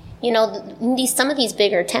 some of these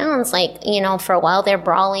bigger towns, like, for a while there,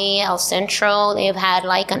 Brawley, El Centro, they've had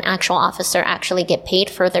like an actual officer actually get paid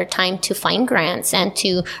for their time to find grants and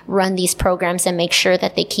to run these programs and make sure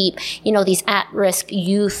that they keep, these at-risk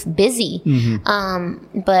youth busy.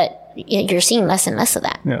 But you're seeing less and less of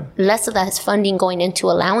that. Yeah. Less of that is funding going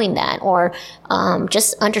into allowing that, or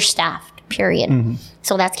just understaffed, period.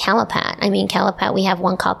 So that's Calapat. I mean, Calapat, we have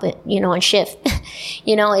one cop, on shift.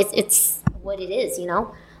 It's what it is,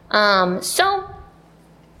 So,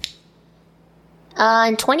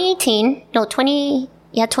 in 2018,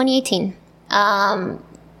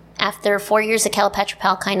 after 4 years of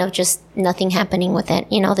Calipatropal, kind of just nothing happening with it.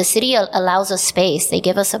 The city allows us space. They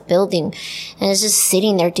give us a building, and it's just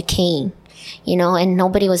sitting there decaying, and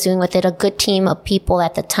nobody was doing with it. A good team of people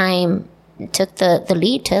at the time took the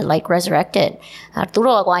lead to like resurrect it.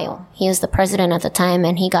 Arturo Aguayo, he was the president at the time,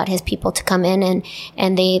 and he got his people to come in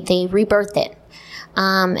and they rebirthed it.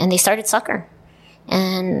 And they started soccer.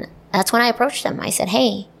 And that's when I approached them. I said,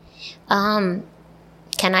 hey, can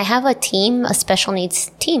I have a special needs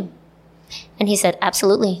team? And he said,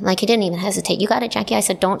 absolutely. Like, he didn't even hesitate. You got it, Jackie. I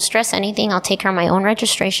said, don't stress anything. I'll take care of my own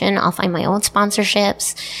registration. I'll find my own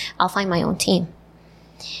sponsorships. I'll find my own team.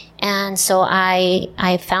 And so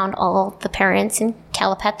I found all the parents in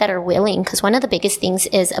Calapat that are willing, because one of the biggest things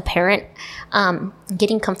is a parent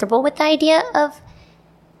getting comfortable with the idea of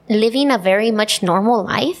living a very much normal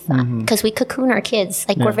life, because we cocoon our kids.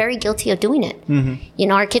 Like, we're very guilty of doing it.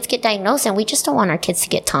 Our kids get diagnosed, and we just don't want our kids to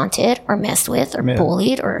get taunted or messed with or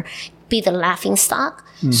bullied or be the laughing stock.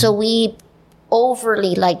 So we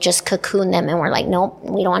overly just cocoon them, and we're like, nope,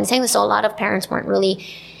 we don't want to say this. So a lot of parents weren't really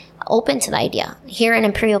open to the idea. Here in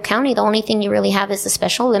Imperial County, the only thing you really have is the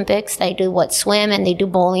Special Olympics. They do swim, and they do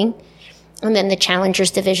bowling. And then the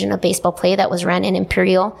Challengers division of baseball play that was ran in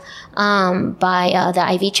Imperial by the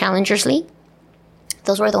IV Challengers League.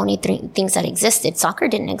 Those were the only things that existed. Soccer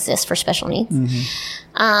didn't exist for special needs.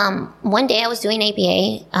 One day I was doing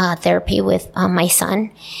ABA therapy with my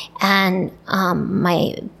son, and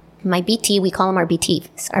my BT, we call them our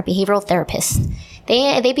BTs, our behavioral therapists.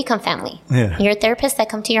 They become family. Yeah. Your therapists that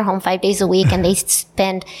come to your home 5 days a week, and they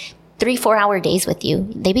spend 3-4 hour days with you,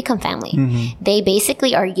 they become family. They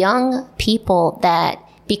basically are young people that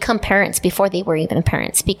become parents before they were even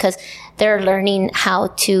parents, because they're learning how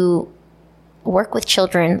to work with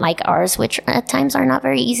children like ours, which at times are not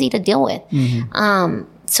very easy to deal with.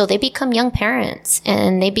 So they become young parents,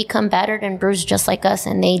 and they become battered and bruised just like us,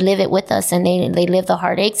 and they live it with us, and they live the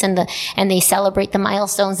heartaches and they celebrate the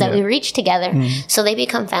milestones that we reach together. So they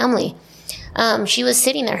become family. She was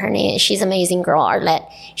sitting there. She's an amazing girl, Arlette.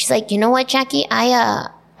 She's like, you know what, Jackie?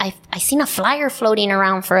 I seen a flyer floating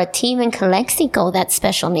around for a team in Calexico that's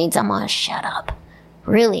special needs. I'm all, shut up.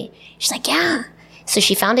 Really? She's like, yeah. So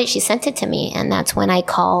she found it. She sent it to me. And that's when I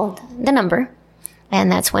called the number. And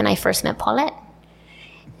that's when I first met Paulette.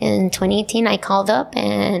 In 2018, I called up,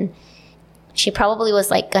 and she probably was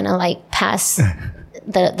gonna pass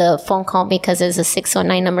the phone call because it's a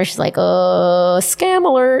 609 number. She's like, oh, scam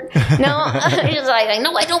alert. No, she's like,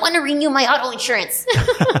 no, I don't want to renew my auto insurance.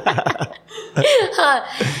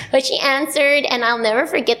 But she answered, and I'll never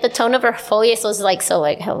forget the tone of her voice was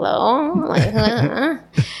hello?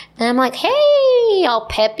 And I'm like, hey, all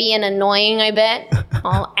peppy and annoying, I bet.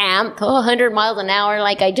 All amped, 100 miles an hour,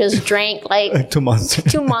 like I just drank two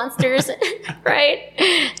monsters, right?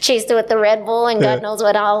 Chased it with the Red Bull and God knows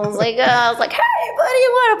what else. I was like, hey, buddy,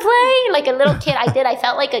 you want to play? Like a little kid. I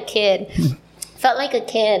felt like a kid.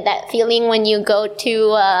 That feeling when you go to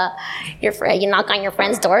you knock on your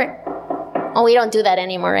friend's door. Oh, we don't do that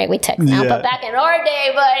anymore, right? We text now. But back in our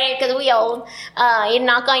day, buddy, because we old, you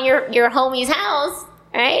knock on your homie's house,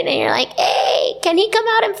 right? And you're like, hey, can he come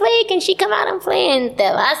out and play? Can she come out and play? And te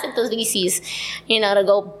vas en tus bicis, to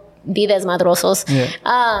go be desmadrosos.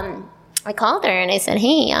 I called her and I said,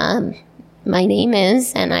 hey, my name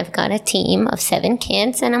is, and I've got a team of 7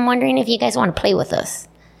 kids, and I'm wondering if you guys want to play with us.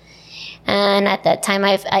 And at that time,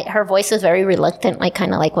 her voice was very reluctant,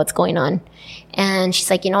 kind of like, what's going on? And she's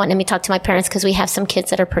like, you know what, let me talk to my parents, because we have some kids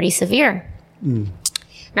that are pretty severe. And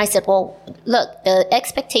I said, well, look, the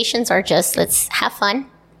expectations are just, let's have fun.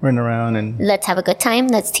 Run around and... let's have a good time.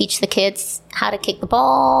 Let's teach the kids how to kick the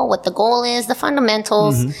ball, what the goal is, the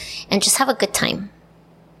fundamentals, and just have a good time.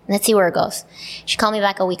 Let's see where it goes. She called me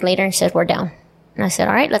back a week later and said, we're down. And I said,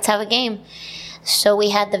 all right, let's have a game. So we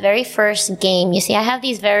had the very first game. You see, I have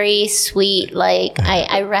these very sweet,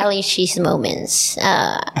 I rally cheese moments.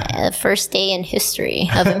 First day in history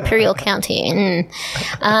of Imperial County.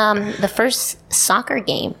 The first soccer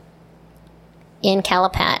game in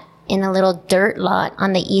Calapat, in a little dirt lot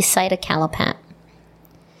on the east side of Calapat.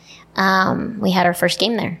 We had our first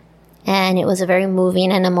game there. And it was a very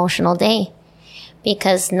moving and emotional day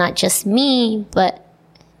because not just me, but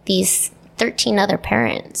these 13 other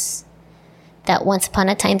parents that once upon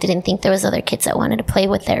a time didn't think there was other kids that wanted to play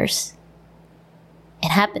with theirs. It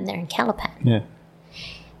happened there in Calapat. Yeah.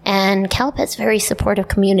 And Calapat's a very supportive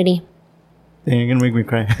community. Dang, you're going to make me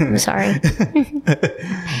cry. I'm sorry.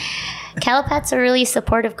 Calapat's a really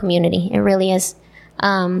supportive community. It really is.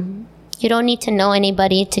 You don't need to know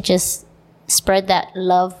anybody to just spread that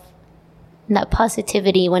love, that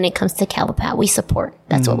positivity when it comes to Calapat. We support.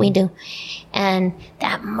 That's what we do. And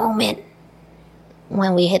that moment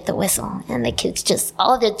when we hit the whistle and the kids just,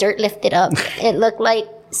 all the dirt lifted up. It looked like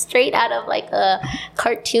straight out of like a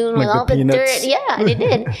cartoon with all the dirt. Yeah, it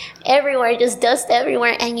did. Everywhere, just dust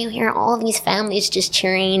everywhere. And you hear all these families just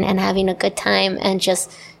cheering and having a good time. And just,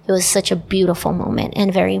 it was such a beautiful moment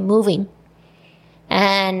and very moving.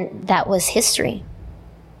 And that was history.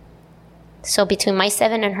 So between my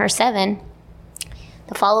 7 and her 7,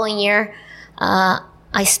 the following year,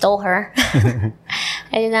 I stole her.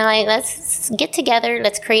 And I'm like, let's get together.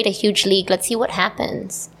 Let's create a huge league. Let's see what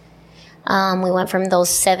happens. We went from those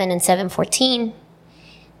 7 and 7-14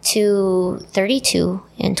 to 32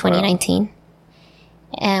 in 2019. Wow.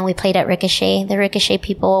 And we played at Ricochet. The Ricochet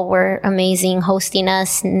people were amazing hosting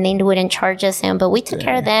us, and they wouldn't charge us in, but we took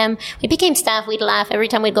care of them. We became staff. We'd laugh every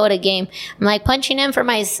time we'd go to a game. I'm like, punching in for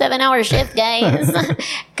my 7-hour shift, guys.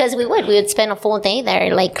 Because we would spend a full day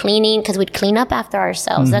there, like cleaning, because we'd clean up after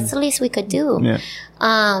ourselves. That's the least we could do. Yeah.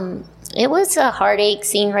 It was a heartache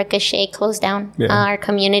seeing Ricochet close down. Yeah. Our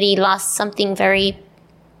community lost something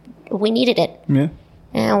we needed it. Yeah.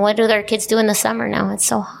 And what do their kids do in the summer now? It's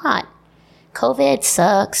so hot. COVID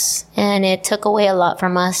sucks, and it took away a lot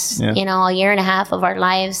from us, a year and a half of our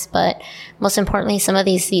lives. But most importantly, some of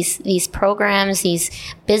these programs, these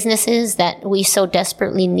businesses that we so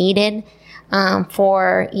desperately needed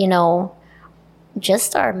for,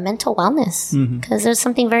 just our mental wellness. Because there's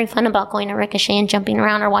something very fun about going to Ricochet and jumping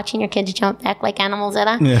around or watching your kids jump back like animals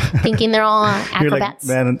thinking they're all acrobats.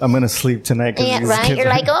 You're like, man, I'm going to sleep tonight. Yeah, right? You're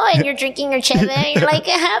like, and you're drinking your cheve. You're like,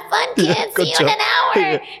 have fun, kids. See you in an hour.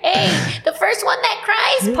 Yeah. Hey, the first one that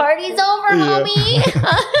cries, party's over, homie.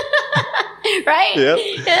 Right? Yep.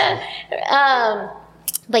 Yeah.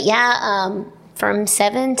 But from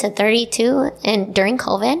 7 to 32, and during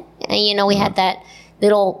COVID, we had that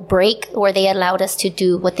little break where they allowed us to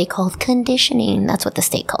do what they called conditioning. That's what the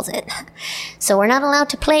state calls it. So we're not allowed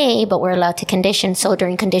to play, but we're allowed to condition. So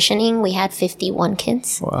during conditioning, we had 51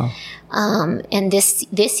 kids. Wow. And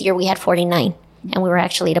this year we had 49, and we were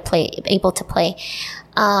actually able to play.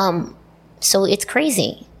 So it's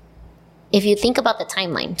crazy. If you think about the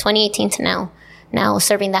timeline, 2018 to now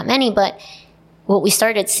serving that many, but what we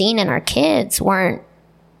started seeing in our kids weren't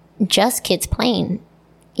just kids playing,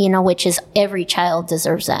 which is every child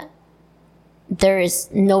deserves that. There is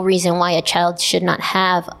no reason why a child should not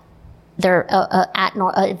have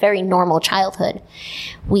a very normal childhood.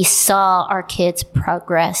 We saw our kids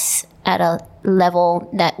progress at a level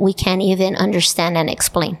that we can't even understand and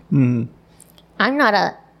explain. I'm not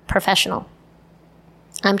a professional.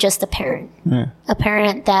 I'm just a parent. A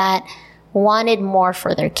parent that wanted more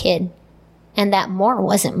for their kid. And that more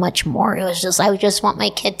wasn't much more. It was just, I just want my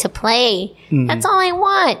kid to play. That's all I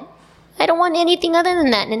want. I don't want anything other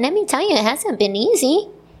than that. And let me tell you, it hasn't been easy.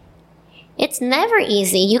 It's never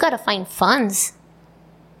easy. You got to find funds.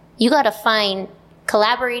 You got to find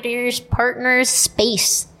collaborators, partners,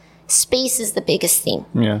 space. Space is the biggest thing.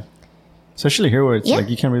 Yeah. Especially here where it's like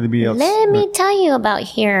you can't really be else. Let me tell you about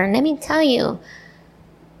here. Let me tell you.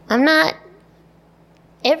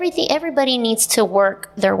 Everybody needs to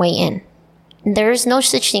work their way in. There's no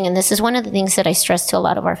such thing, and this is one of the things that I stress to a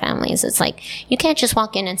lot of our families. It's like, you can't just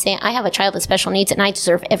walk in and say, I have a child with special needs and I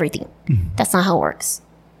deserve everything. That's not how it works.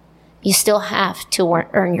 You still have to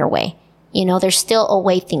earn your way. There's still a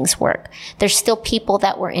way things work. There's still people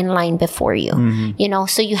that were in line before you,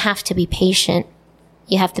 so you have to be patient.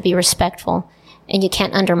 You have to be respectful, and you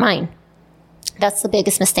can't undermine. That's the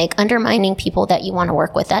biggest mistake, undermining people that you want to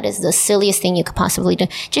work with. That is the silliest thing you could possibly do.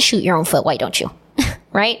 Just shoot your own foot. Why don't you?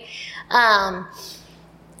 Right?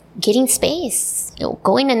 Getting space,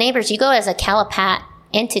 going to neighbors. You go as a Calapat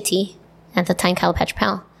entity, at the time Calipatria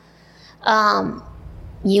Pal.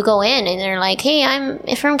 You go in and they're like, hey, I'm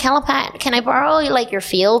from Calapat. Can I borrow your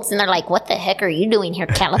fields? And they're like, what the heck are you doing here,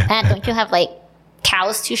 Calapat? Don't you have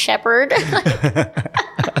cows to shepherd?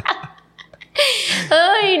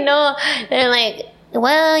 They're like,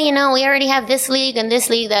 well, we already have this league and this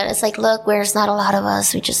league. That it's like, look, there's not a lot of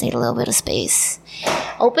us. We just need a little bit of space.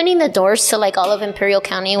 Opening the doors to all of Imperial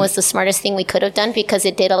County was the smartest thing we could have done, because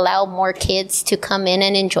it did allow more kids to come in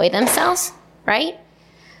and enjoy themselves, right?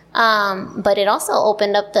 But it also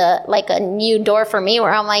opened up a new door for me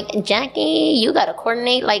where I'm like, Jackie, you got to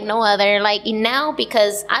coordinate like no other. Like now,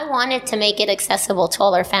 because I wanted to make it accessible to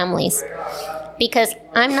all our families. Because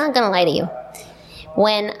I'm not going to lie to you.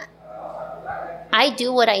 When I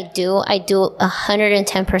do what I do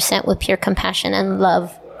 110% with pure compassion and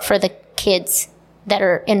love for the kids that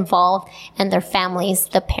are involved and their families,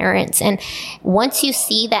 the parents. And once you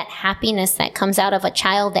see that happiness that comes out of a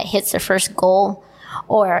child that hits their first goal,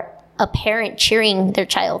 or a parent cheering their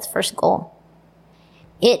child's first goal,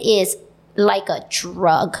 it is like a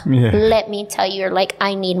drug. Yeah. Let me tell you, you're like,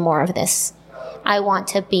 I need more of this. I want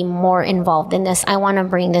to be more involved in this. I want to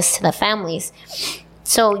bring this to the families.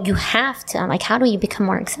 So you have to, like, how do you become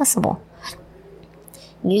more accessible?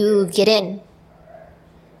 You get in.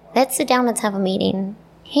 Let's sit down, let's have a meeting.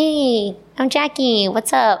 Hey, I'm Jackie.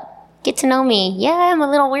 What's up? Get to know me. Yeah, I'm a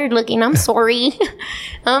little weird looking. I'm sorry.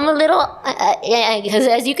 I'm a little, because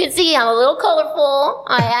as you can see, I'm a little colorful.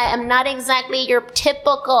 I am not exactly your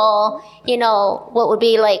typical, what would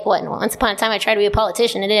be like, once upon a time I tried to be a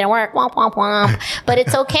politician. It didn't work. Womp, womp, womp. But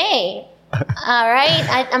it's okay. All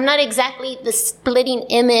right? I'm not exactly the spitting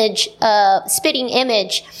image of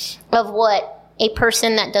what a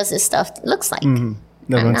person that does this stuff looks like. Mm-hmm.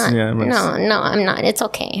 I'm not. No, I'm not. It's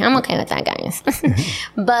okay. I'm okay with that, guys.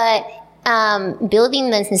 But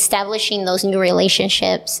building and establishing those new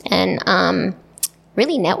relationships and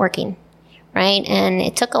really networking, right? And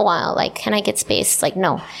it took a while. Like, can I get space? Like,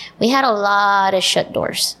 no. We had a lot of shut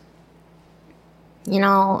doors.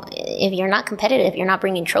 If you're not competitive, if you're not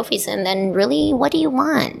bringing trophies in, then really, what do you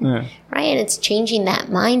want? Yeah. Right? It's changing that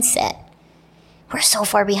mindset. We're so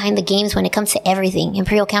far behind the games when it comes to everything.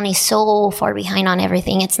 Imperial County is so far behind on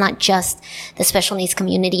everything. It's not just the special needs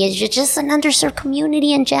community. It's just an underserved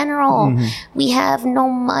community in general. Mm-hmm. We have no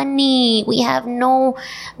money. We have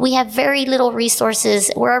very little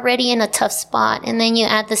resources. We're already in a tough spot. And then you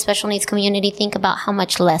add the special needs community. Think about how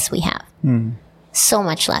much less we have. Mm. So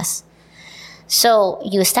much less. So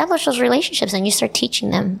you establish those relationships and you start teaching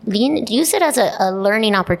them. Use it as a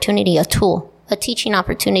learning opportunity, a tool. A teaching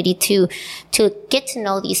opportunity to get to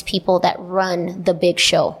know these people that run the big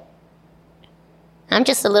show. I'm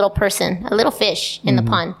just a little person, a little fish in the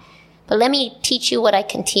pond. But let me teach you what I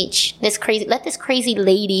can teach. Let this crazy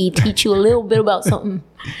lady teach you a little bit about something.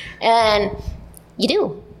 And you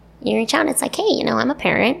do. You reach out and it's like, hey, I'm a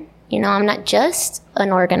parent. I'm not just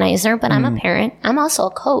an organizer, but I'm a parent. I'm also a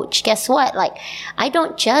coach. Guess what? Like, I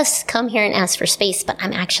don't just come here and ask for space, but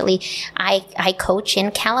I'm actually, I coach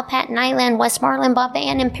in Calapat, Nyland, Westmoreland, Bombay,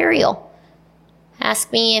 and Imperial.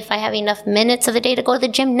 Ask me if I have enough minutes of the day to go to the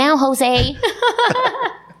gym now, Jose.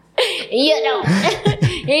 You don't.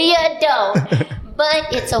 You don't.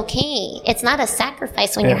 But it's okay. It's not a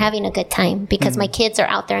sacrifice when you're having a good time, because my kids are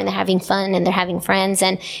out there and they're having fun and they're having friends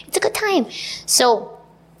and it's a good time. So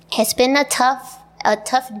it's been a tough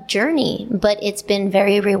journey, but it's been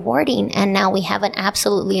very rewarding. And now we have an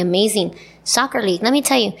absolutely amazing soccer league. Let me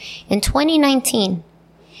tell you, in 2019,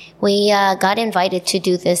 we got invited to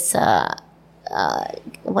do this,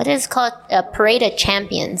 what is called a Parade of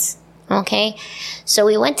Champions. Okay. So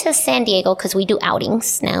we went to San Diego because we do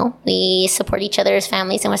outings now. We support each other's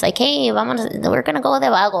families and was like, hey, we're going to go to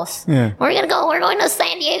Vagos. Yeah. We're going to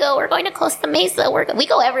San Diego. We're going to Costa Mesa. We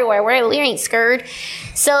go everywhere. We ain't scared.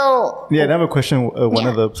 So. Yeah, I have a question. One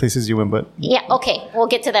of the places you went, but. Yeah. Okay. We'll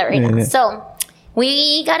get to that right now. Yeah. So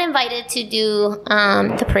we got invited to do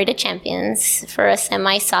the Parade of Champions for a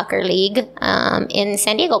semi-soccer league in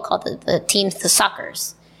San Diego called the teams, the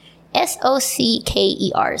Soccers.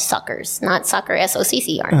 SOCKER, Soccers, not soccer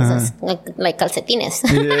SOCCR, like calcetines.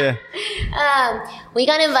 Yeah. We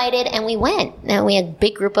got invited and we went, and we had a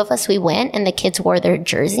big group of us. We went and the kids wore their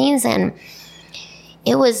jerseys, and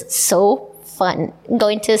it was so fun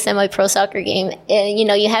going to a semi-pro soccer game. And,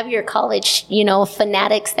 you have your college,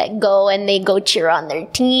 fanatics that go and they go cheer on their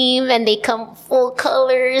team and they come full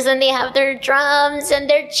colors and they have their drums and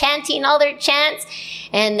they're chanting all their chants.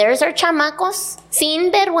 And there's our chamacos,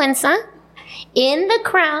 sin vergüenza, in the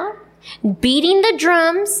crowd, beating the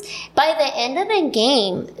drums. By the end of the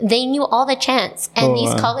game, they knew all the chants. And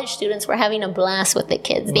these college students were having a blast with the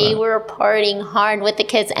kids. Wow. They were partying hard with the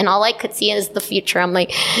kids. And all I could see is the future. I'm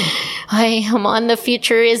like, the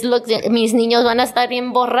future is, look, mis niños van a estar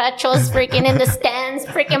bien borrachos, freaking in the stands,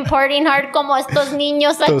 freaking partying hard como estos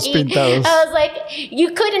niños aquí. I was like,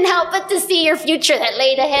 you couldn't help but to see your future that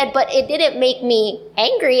laid ahead. But it didn't make me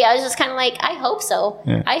angry. I was just kind of like, I hope so.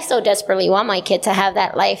 Yeah. I so desperately want my kid to have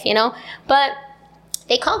that life, But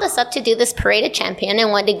they called us up to do this Parade of Champion,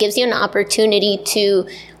 and what it gives you an opportunity to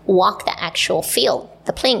walk the actual field,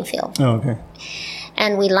 the playing field. Oh, okay.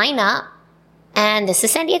 And we line up, And this is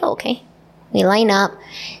San Diego, okay? We line up,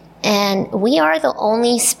 and we are the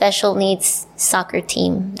only special needs soccer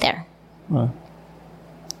team there. Wow.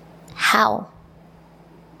 How?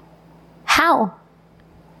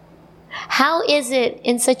 How is it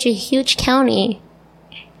in such a huge county,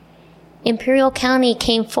 Imperial County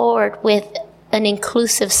came forward with an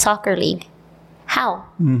inclusive soccer league? How?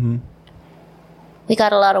 Mm-hmm. We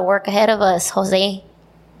got a lot of work ahead of us, Jose.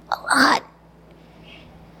 A lot.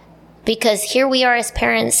 Because here we are as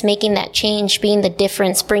parents making that change, being the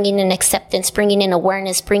difference, bringing in acceptance, bringing in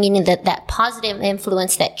awareness, bringing in that positive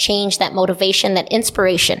influence, that change, that motivation, that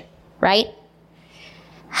inspiration, right?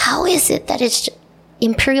 How is it that it's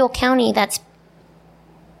Imperial County that's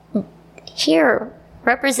here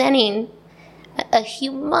representing a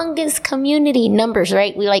humongous community? Numbers,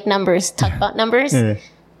 right? We like numbers. Talk about numbers.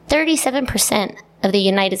 37% of the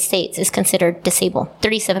United States is considered disabled.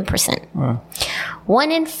 37%. Wow.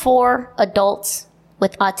 1 in 4 adults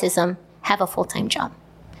with autism have a full-time job.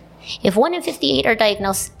 If 1 in 58 are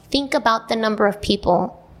diagnosed, think about the number of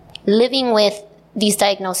people living with these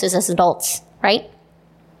diagnoses as adults, right?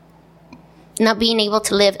 Not being able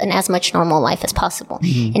to live an as much normal life as possible.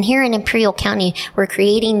 Mm-hmm. And here in Imperial County, we're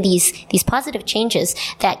creating these positive changes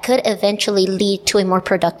that could eventually lead to a more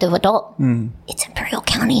productive adult. It's Imperial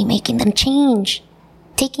County making them change,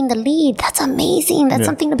 taking the lead. That's amazing. That's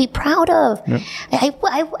something to be proud of.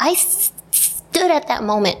 I stood at that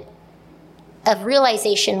moment of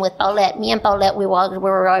realization with Paulette. Me and Paulette, we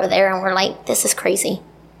were over there and we're like, this is crazy.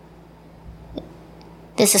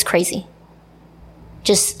 This is crazy.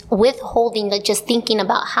 Just withholding, just thinking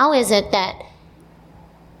about how is it that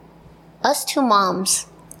us two moms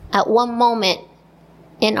at one moment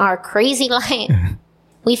in our crazy life,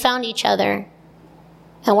 we found each other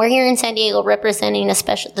and we're here in San Diego representing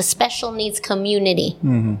the special needs community,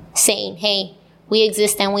 saying, hey, we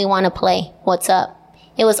exist and we want to play. What's up?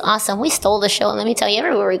 It was awesome. We stole the show. And let me tell you,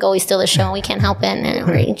 everywhere we go, we steal the show. And we can't help it.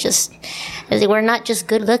 And we're not just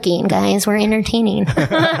good looking, guys. We're entertaining. No.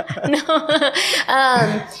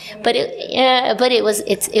 But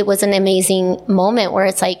it was an amazing moment where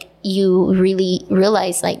it's like you really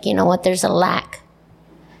realize, like, you know what, there's a lack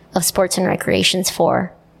of sports and recreations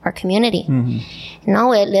for our community.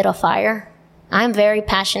 Now it lit a fire. I'm very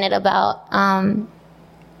passionate about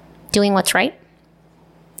doing what's right.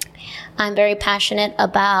 I'm very passionate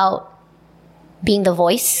about being the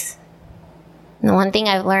voice. And the one thing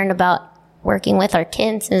I've learned about working with our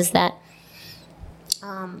kids is that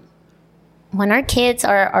when our kids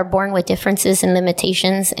are born with differences and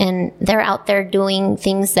limitations and they're out there doing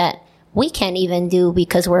things that we can't even do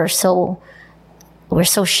because we're so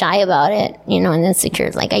shy about it, you know, and insecure.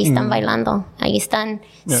 It's like, ahí están bailando, ahí están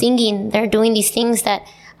singing. They're doing these things that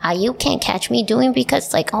you can't catch me doing because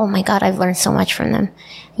it's like, oh my God, I've learned so much from them.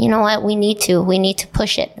 You know what? We need to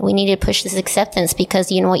push it. We need to push this acceptance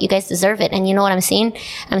because you know what? You guys deserve it. And you know what I'm seeing?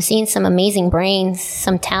 I'm seeing some amazing brains,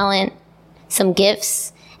 some talent, some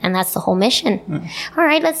gifts. And that's the whole mission. All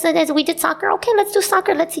right, we did soccer. Okay, let's do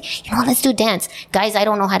soccer. Let's do dance. Guys, I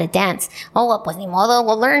don't know how to dance. Oh, well, pues ni modo,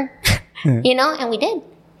 we'll learn. You know, and we did.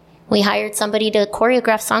 We hired somebody to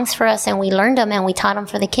choreograph songs for us and we learned them and we taught them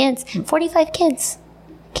for the kids. 45 kids.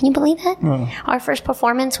 Can you believe that? Our first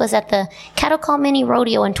performance was at the Cattle Call Mini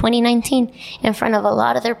Rodeo in 2019 in front of a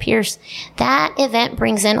lot of their peers. That event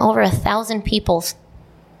brings in over 1,000 people.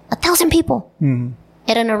 1,000 people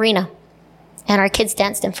at an arena. And our kids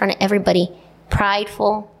danced in front of everybody.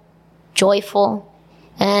 Prideful, joyful.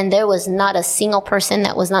 And there was not a single person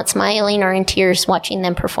that was not smiling or in tears watching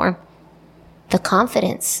them perform. The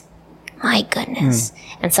confidence. My goodness.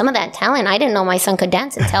 And some of that talent, I didn't know my son could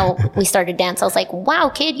dance until we started dance. I was like, wow,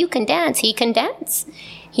 kid, you can dance. He can dance.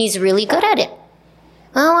 He's really good at it.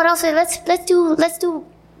 Well, what else? Let's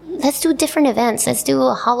do different events. Let's do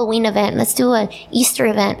a Halloween event. Let's do an Easter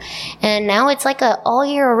event. And now it's like a all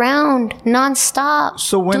year round, nonstop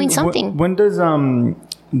doing something. When does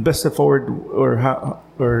Best Step Forward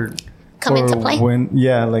come into play?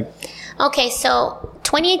 Okay, so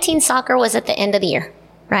 2018 soccer was at the end of the year.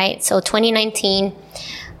 Right, so 2019,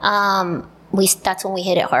 that's when we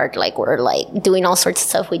hit it hard. Like we're like doing all sorts of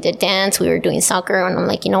stuff. We did dance, we were doing soccer, and I'm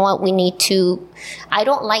like, you know what? I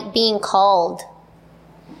don't like being called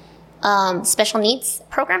special needs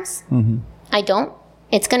programs. I don't.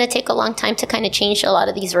 It's going to take a long time to kind of change a lot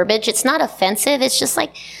of these verbiage. It's not offensive. It's just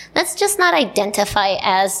like let's just not identify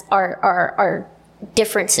as our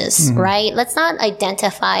differences, right? Let's not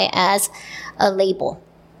identify as a label.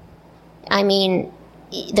 I mean,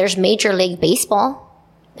 there's Major League Baseball.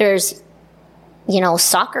 There's,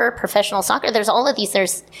 soccer, professional soccer. There's all of these.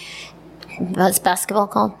 There's What's basketball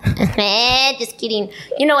called? Just kidding.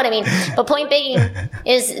 You know what I mean. But point being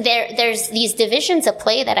is there's these divisions of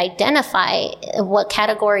play that identify what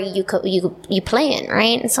category you play in,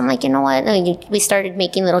 right? And so I'm like, you know what? We started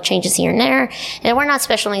making little changes here and there. And we're not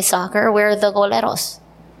special needs soccer. We're the goleros.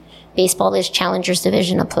 Baseball is challengers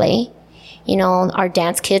division of play. You know, our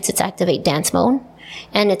dance kids, it's activate dance mode.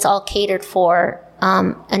 And it's all catered for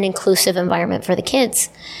an inclusive environment for the kids.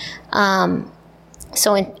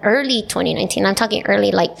 So in early 2019, I'm talking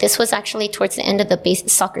early, like this was actually towards the end of the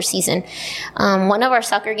soccer season. One of our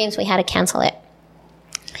soccer games, we had to cancel it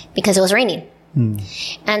because it was raining.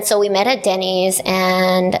 And so we met at Denny's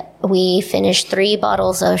and we finished 3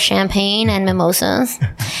 bottles of champagne and mimosas.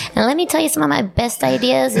 And let me tell you, some of my best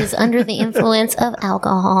ideas is under the influence of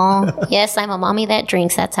alcohol. Yes, I'm a mommy that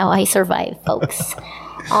drinks. That's how I survive, folks.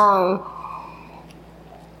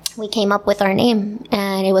 We came up with our name,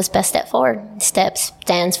 and it was Best Step Forward. STEP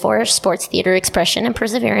stands for Sports, Theater, Expression, and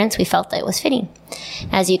Perseverance. We felt that it was fitting.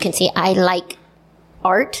 As you can see, I like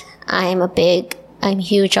art. I'm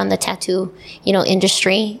huge on the tattoo,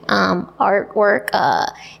 industry, artwork,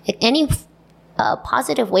 any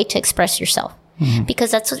positive way to express yourself. Mm-hmm.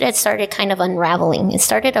 Because that's what it started kind of unraveling. It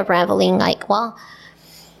started unraveling like, well,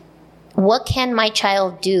 what can my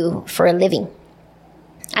child do for a living?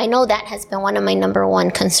 I know that has been one of my number one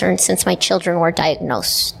concerns since my children were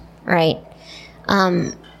diagnosed, right?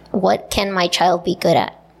 What can my child be good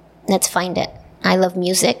at? Let's find it. I love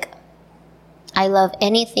music. I love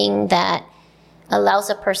anything that allows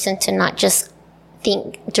a person to not just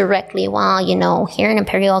think directly, well, here in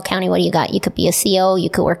Imperial County, what do you got? You could be a CO, you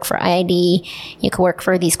could work for IID, you could work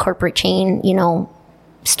for these corporate chain,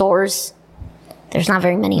 stores. There's not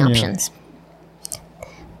very many options.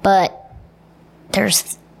 But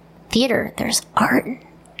there's theater, there's art,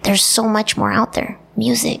 there's so much more out there.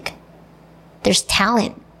 Music, there's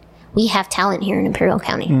talent. We have talent here in Imperial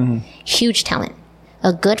County. Mm-hmm. Huge talent.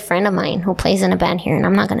 A good friend of mine who plays in a band here, and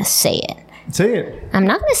I'm not going to say it. Say it. I'm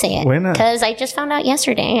not going to say it. Why not? Because I just found out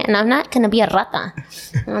yesterday, and I'm not going to be a rata.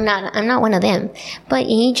 I'm not one of them. But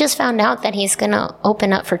he just found out that he's going to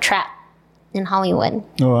open up for trap in Hollywood.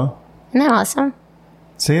 Oh, wow. Isn't that awesome?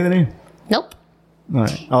 Say the name. Nope. All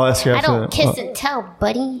right. I'll ask you after. I don't kiss and tell,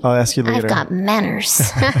 buddy. I'll ask you later. I've got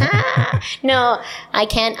manners. No, I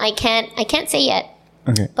can't say yet.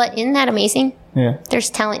 Okay. But isn't that amazing? Yeah. There's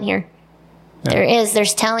talent here. Yeah.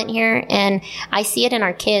 There's talent here, and I see it in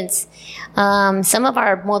our kids. Some of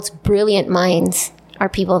our most brilliant minds are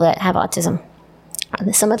people that have autism.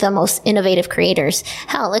 Some of the most innovative creators.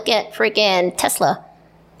 Hell, look at freaking Tesla.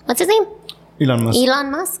 What's his name? Elon Musk.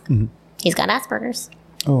 Elon Musk. Mm-hmm. He's got Asperger's.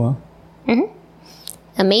 Oh, wow. Mm-hmm.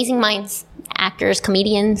 Amazing minds. Actors,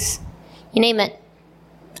 comedians, you name it.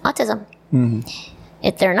 Autism. Mm-hmm.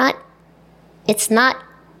 It's not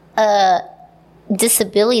a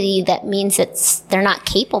disability that means they're not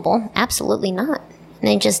capable. Absolutely not. And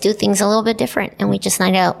they just do things a little bit different, and we just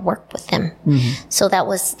need to work with them. Mm-hmm. So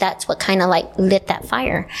that's what kind of like lit that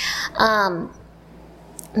fire.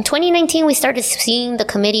 In 2019, we started seeing the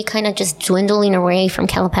committee kind of just dwindling away from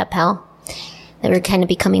Calipat Pal. They were kind of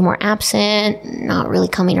becoming more absent, not really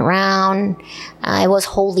coming around. I was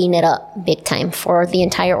holding it up big time for the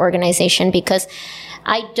entire organization because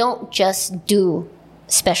I don't just do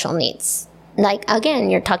special needs. Like, again,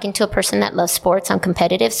 you're talking to a person that loves sports. I'm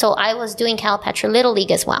competitive. So I was doing Calipatra Little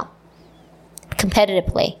League as well. Competitive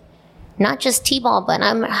play. Not just T-ball, but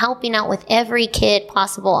I'm helping out with every kid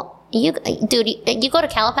possible. You go to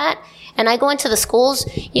Calipat, and I go into the schools,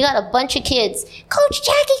 you got a bunch of kids, Coach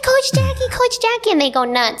Jackie, Coach Jackie, Coach Jackie, and they go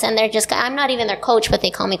nuts, and they're just, I'm not even their coach, but they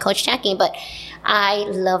call me Coach Jackie, but I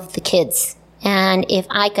love the kids. And if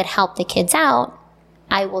I could help the kids out,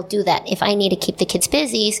 I will do that. If I need to keep the kids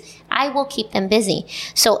busy, I will keep them busy.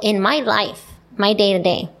 So in my life, my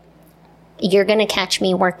day-to-day, you're going to catch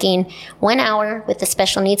me working 1 hour with the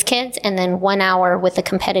special needs kids and then 1 hour with the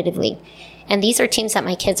competitive league. And these are teams that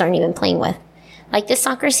my kids aren't even playing with. Like this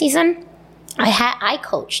soccer season, I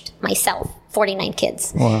coached myself 49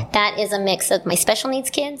 kids. Wow. That is a mix of my special needs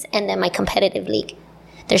kids and then my competitive league.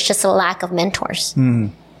 There's just a lack of mentors.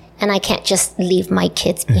 Mm. And I can't just leave my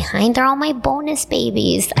kids behind. They're all my bonus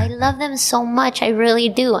babies. I love them so much. I really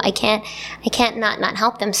do. I can't not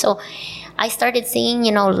help them. So I started seeing,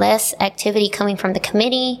 less activity coming from the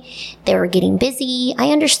committee. They were getting busy.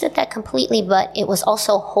 I understood that completely, but it was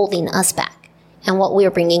also holding us back. And what we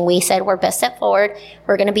were bringing, we said, we're Best Step Forward.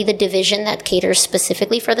 We're going to be the division that caters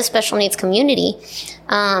specifically for the special needs community.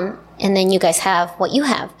 And then you guys have what you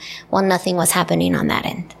have. Well, nothing was happening on that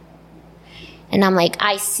end. And I'm like,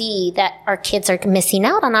 I see that our kids are missing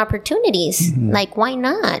out on opportunities. Mm-hmm. Like, why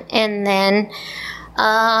not? And then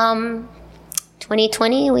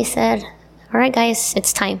 2020, we said, all right, guys,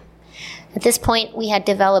 it's time. At this point, we had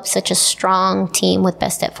developed such a strong team with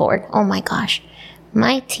Best Step Forward. Oh my gosh.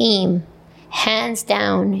 My team, hands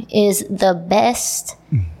down, is the best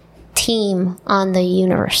team on the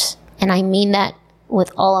universe. And I mean that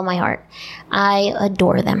with all of my heart. I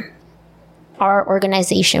adore them. Our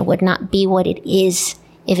organization would not be what it is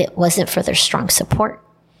if it wasn't for their strong support.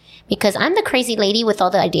 Because I'm the crazy lady with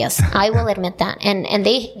all the ideas. I will admit that. And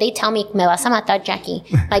they tell me, me vas a matar, Jackie.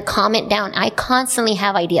 Like, calm it down. I constantly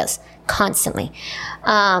have ideas. Constantly.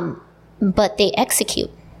 But they execute.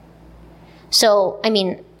 So, I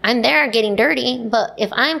mean, I'm there getting dirty, but if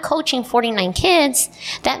I'm coaching 49 kids,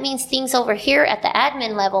 that means things over here at the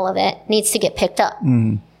admin level of it needs to get picked up.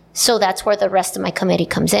 So that's where the rest of my committee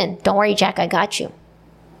comes in. Don't worry, Jack, I got you.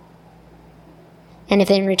 And if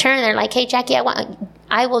in return they're like, hey, Jackie,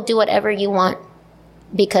 I will do whatever you want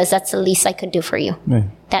because that's the least I could do for you. Right.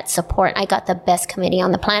 That support. I got the best committee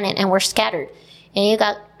on the planet, and we're scattered. And you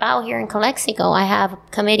got out here in Calexico. I have a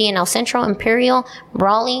committee in El Centro, Imperial,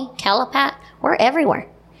 Raleigh, Calapat. We're everywhere.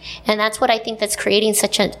 And that's what I think that's creating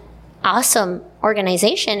such an awesome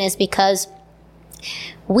organization, is because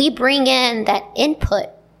we bring in that input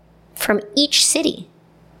from each city.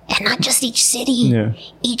 And not just each city,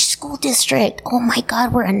 each school district. Oh my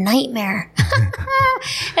God, we're a nightmare.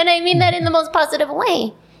 And I mean that in the most positive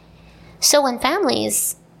way. So when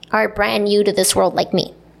families are brand new to this world like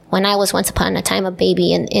me, when I was once upon a time a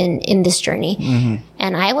baby in this journey,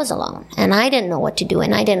 and I was alone, and I didn't know what to do,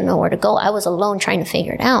 and I didn't know where to go. I was alone trying to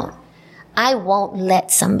figure it out. I won't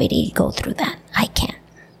let somebody go through that. I can't.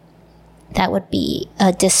 That would be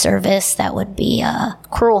a disservice. That would be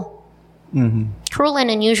cruel. Cruel and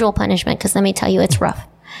unusual punishment, because let me tell you, it's rough.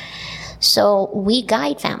 So we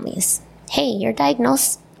guide families. Hey, you're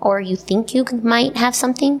diagnosed, or you think you might have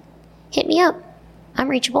something, hit me up. I'm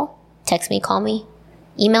reachable. Text me, call me,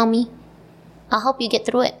 email me. I'll help you get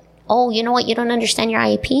through it. Oh, you know what? You don't understand your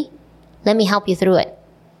IEP? Let me help you through it.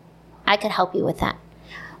 I could help you with that.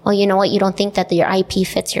 Oh, you know what? You don't think that your IEP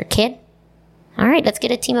fits your kid? All right, let's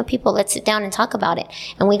get a team of people. Let's sit down and talk about it.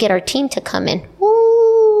 And we get our team to come in.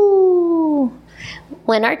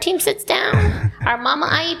 When our team sits down, our Mama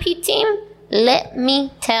IEP team, let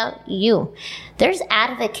me tell you, there's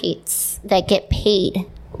advocates that get paid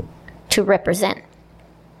to represent.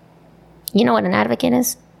 You know what an advocate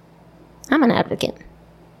is? I'm an advocate.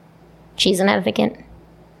 She's an advocate.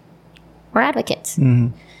 We're advocates.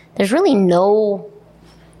 There's really no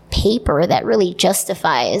paper that really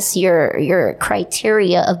justifies your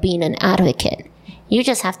criteria of being an advocate. You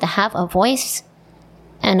just have to have a voice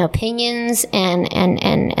and opinions and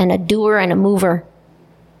a doer and a mover,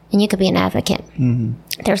 and you could be an advocate.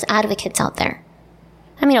 There's advocates out there.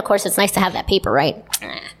 I mean, of course, it's nice to have that paper, right?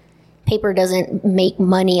 Paper doesn't make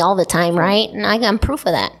money all the time, right? And I'm proof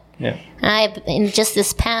of that. Yeah. In just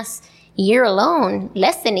this past year alone,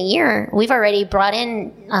 less than a year, we've already brought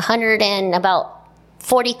in about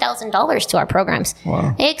 $40,000 to our programs.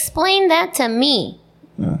 Wow. Explain that to me.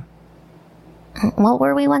 Yeah. What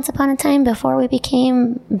were we once upon a time before we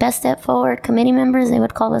became Best Step Forward committee members? They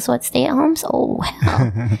would call us what? Stay-at-homes? Oh,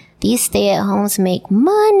 hell. These stay-at-homes make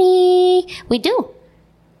money. We do.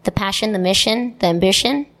 The passion, the mission, the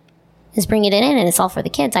ambition is bringing it in, and it's all for the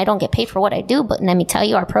kids. I don't get paid for what I do, but let me tell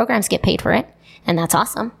you, our programs get paid for it, and that's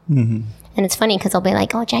awesome. And it's funny because I'll be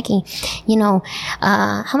like, oh, Jackie,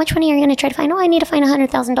 how much money are you going to try to find? Oh, I need to find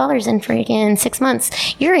 $100,000 in freaking 6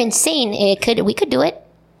 months. You're insane. We could do it.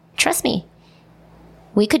 Trust me.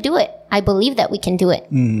 We could do it. I believe that we can do it.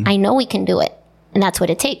 I know we can do it. And that's what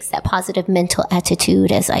it takes, that positive mental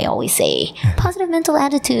attitude, as I always say. Positive mental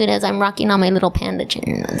attitude as I'm rocking on my little panda chair.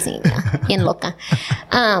 Bien loca.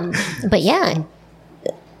 But yeah,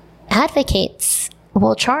 advocates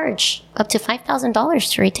will charge up to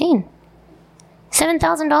 $5,000 to retain.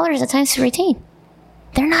 $7,000 at times to retain.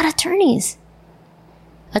 They're not attorneys.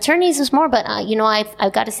 Attorneys is more, but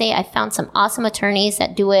I've got to say I found some awesome attorneys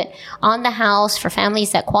that do it on the house for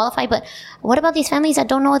families that qualify. But what about these families that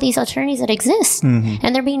don't know these attorneys that exist,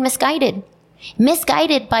 and they're being misguided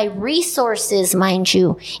by resources, mind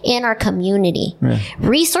you, in our community. Yeah.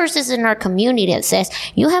 Resources in our community that says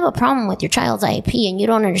you have a problem with your child's IEP and you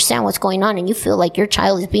don't understand what's going on and you feel like your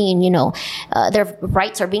child is being, their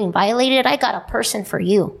rights are being violated. I got a person for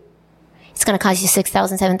you. It's going to cost you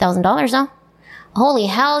 $6,000, $7,000 though. Holy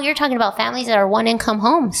hell, you're talking about families that are one-income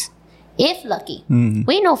homes, if lucky.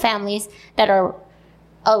 We know families that are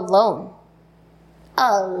alone,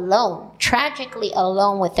 tragically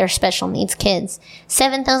alone with their special needs kids.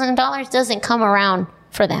 $7,000 doesn't come around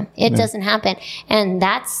for them. It doesn't happen. And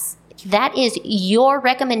that is your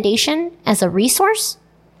recommendation as a resource.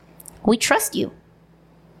 We trust you.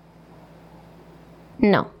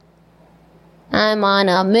 No. I'm on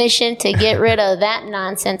a mission to get rid of that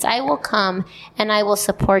nonsense. I will come and I will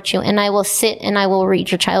support you and I will sit and I will read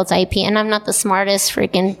your child's IP. And I'm not the smartest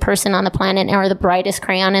freaking person on the planet or the brightest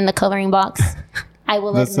crayon in the coloring box. I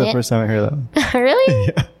will That's admit. the first time I heard that.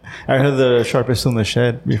 Really? Yeah. I heard the sharpest in the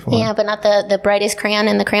shed before. Yeah, but not the brightest crayon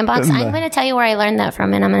in the crayon box. No. I'm going to tell you where I learned that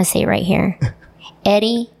from, and I'm going to say it right here.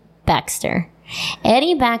 Eddie Baxter.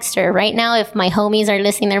 Eddie Baxter. Right now, if my homies are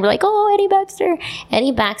listening, they're like, oh, Eddie Baxter.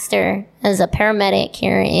 Eddie Baxter is a paramedic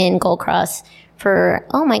here in Gold Cross for,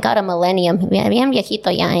 oh my God, a millennium. Bien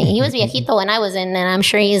viejito, yeah. He was viejito when I was in, and I'm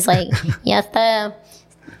sure he's like, ya está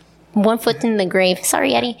 1 foot in the grave.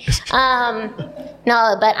 Sorry, Eddie.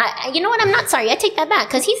 No, but you know what? I'm not sorry. I take that back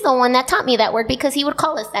because he's the one that taught me that word because he would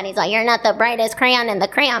call us that. He's like, you're not the brightest crayon in the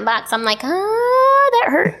crayon box. I'm like, that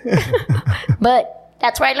hurt. But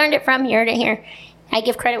that's where I learned it from. You heard it here. I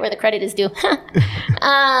give credit where the credit is due.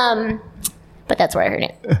 But that's where I heard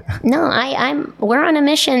it. No, we're on a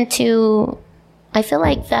mission to, I feel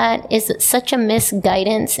like that is such a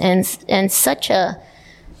misguidance and such a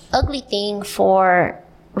ugly thing for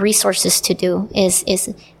resources to do is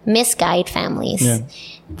misguide families,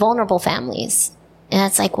 vulnerable families. And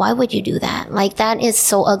it's like, why would you do that? Like, that is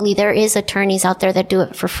so ugly. There is attorneys out there that do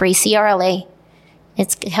it for free. CRLA.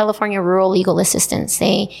 It's California Rural Legal Assistance.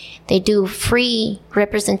 They do free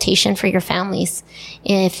representation for your families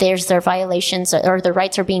if their violations or their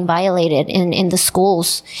rights are being violated in the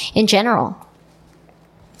schools in general.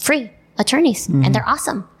 Free attorneys. Mm-hmm. And they're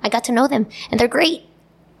awesome. I got to know them and they're great.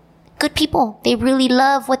 Good people. They really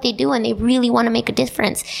love what they do and they really want to make a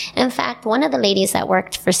difference. In fact, one of the ladies that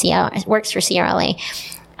works for CRLA,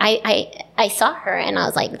 I saw her and I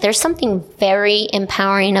was like, there's something very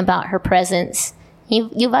empowering about her presence. You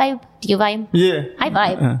vibe? Do you vibe? Yeah. I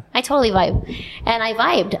vibe. I totally vibe. And I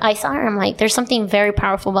vibed. I saw her. I'm like, there's something very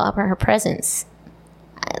powerful about her presence.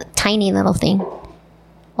 Tiny little thing.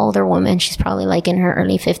 Older woman. She's probably like in her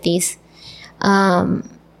early 50s.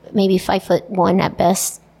 Maybe 5'1" at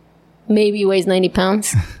best. Maybe weighs 90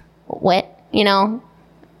 pounds. Wet, you know.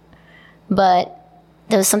 But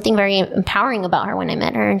there was something very empowering about her when I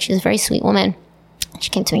met her. And she's a very sweet woman. She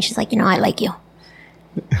came to me. She's like, I like you.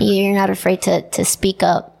 You're not afraid to speak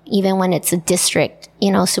up, even when it's a district,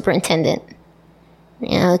 superintendent.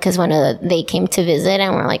 Because they came to visit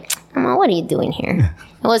and we're like, Mama, what are you doing here?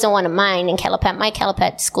 It wasn't one of mine in Calapat. My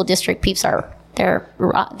Calapat school district peeps they're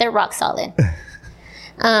rock solid.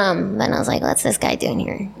 Then I was like, what's this guy doing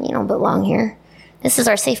here? You don't belong here. This is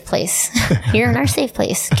our safe place. You're in our safe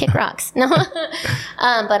place. Kick rocks. No.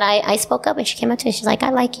 But I spoke up and she came up to me. She's like, I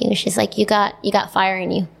like you. She's like, you got fire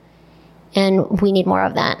in you. And we need more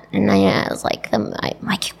of that. And I was like, I'm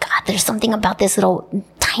like, God, there's something about this little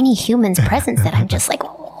tiny human's presence that I'm just like,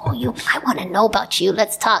 I want to know about you.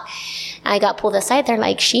 Let's talk. I got pulled aside. They're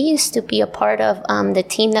like, she used to be a part of the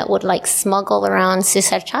team that would like smuggle around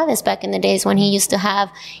Cesar Chavez back in the days when he used to have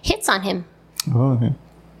hits on him. Oh, okay.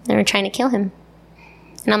 They were trying to kill him.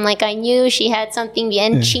 And I'm like, I knew she had something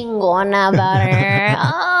bien chingona about her.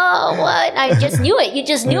 Oh, what? I just knew it. You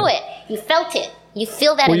just knew it. You felt it. You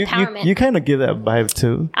feel that empowerment. You kind of give that vibe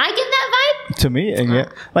too. I give that vibe? To me, and yeah.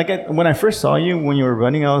 Like when I first saw you, when you were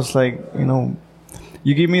running, I was like,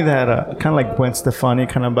 you give me that kind of like Gwen Stefani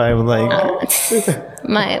kind of vibe, like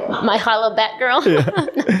my hollow bat girl.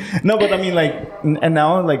 Yeah. No, but I mean, like, and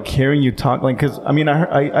now like hearing you talk, like, because I mean,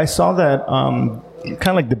 I saw that kind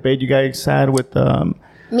of like debate you guys had with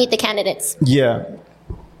Meet the Candidates. Yeah.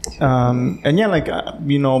 And yeah, like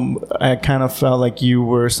I kind of felt like you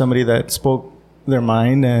were somebody that spoke their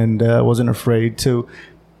mind and wasn't afraid to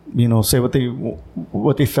say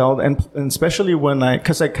what they felt, and especially when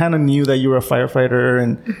because I kind of knew that you were a firefighter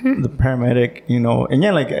and the paramedic, and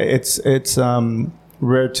yeah, like it's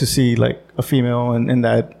rare to see like a female in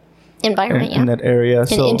that environment, in that area,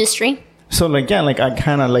 industry. So like, yeah, like I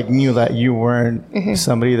kind of like knew that you weren't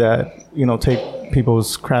somebody that take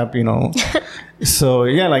people's crap, So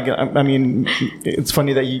yeah, like I mean, it's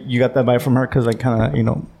funny that you got that vibe from her because I kind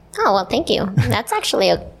of Oh, well, thank you. That's actually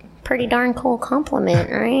a pretty darn cool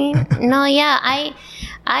compliment, right? No, yeah,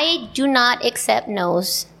 I do not accept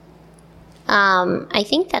no's. I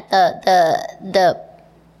think that the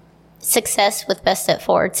success with Best Step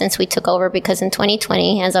Forward since we took over, because in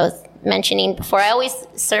 2020, as I was mentioning before, I always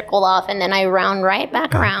circle off and then I round right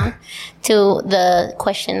back around to the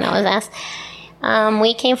question that was asked.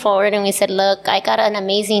 We came forward and we said, look, I got an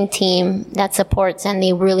amazing team that supports and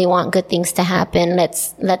they really want good things to happen.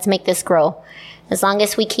 Let's make this grow. As long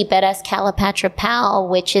as we keep it as Calipatra PAL,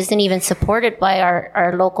 which isn't even supported by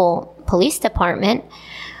our local police department,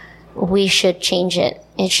 we should change it.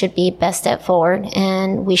 It should be Best Step Forward,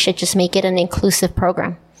 and we should just make it an inclusive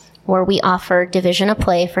program where we offer division of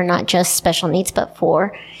play for not just special needs, but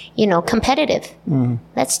for, competitive.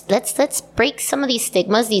 Let's break some of these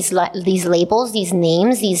stigmas, these labels, these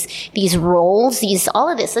names, these roles, all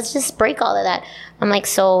of this. Let's just break all of that. I'm like,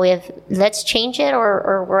 so let's change it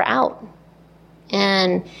or we're out.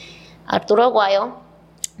 And Arturo Aguayo,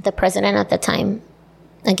 the president at the time,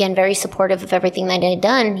 again, very supportive of everything that I had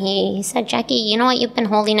done. He said, Jackie, you know what? You've been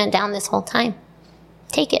holding it down this whole time.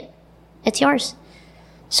 Take it. It's yours.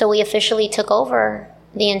 So we officially took over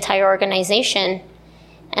the entire organization,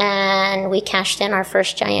 and we cashed in our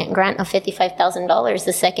first giant grant of $55,000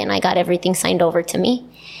 the second I got everything signed over to me.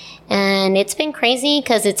 And it's been crazy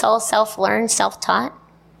because it's all self-learned, self-taught.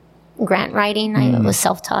 Grant writing, I was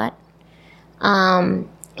self-taught.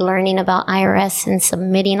 Learning about IRS and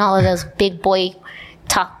submitting all of those big boy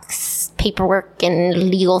talks, paperwork, and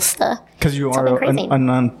legal stuff. Because you are a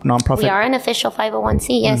nonprofit. We are an official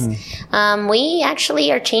 501c, yes. We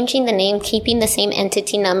actually are changing the name, keeping the same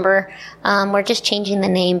entity number. We're just changing the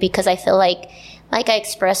name because I feel like I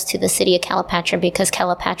expressed to the city of Calipatria, because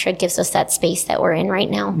Calipatria gives us that space that we're in right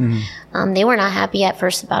now. They were not happy at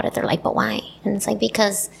first about it. They're like, but why? And it's like,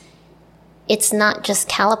 because it's not just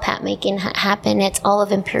Calipat making it happen. It's all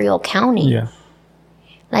of Imperial County. Yeah.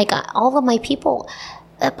 Like all of my people,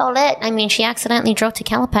 Paulette, I mean, she accidentally drove to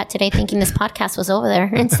Calipat today thinking this podcast was over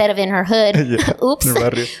there instead of in her hood. Oops.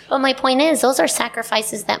 But my point is, those are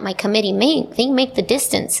sacrifices that my committee make. They make the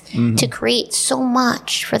distance to create so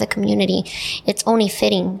much for the community. It's only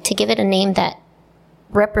fitting to give it a name that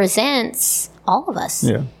represents all of us.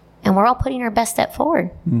 Yeah. And we're all putting our best step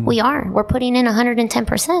forward. We are. We're putting in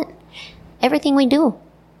 110%. Everything we do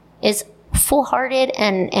is full-hearted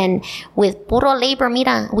and with puro labor.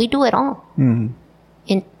 Mira, we do it all.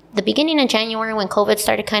 In the beginning of January, when COVID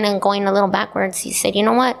started kind of going a little backwards, he said, you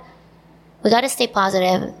know what? We got to stay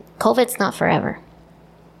positive. COVID's not forever.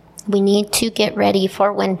 We need to get ready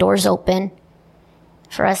for when doors open,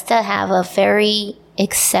 for us to have a very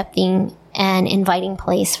accepting and inviting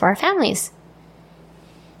place for our families.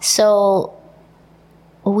 So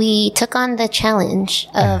we took on the challenge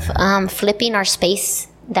of flipping our space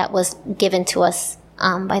that was given to us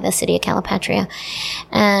by the city of Calipatria.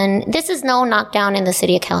 And this is no knockdown in the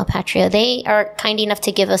city of Calipatria. They are kind enough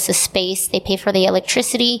to give us a space. They pay for the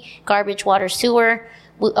electricity, garbage, water, sewer.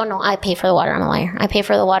 I pay for the water. I'm a liar. I pay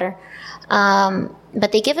for the water.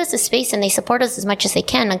 But they give us a space and they support us as much as they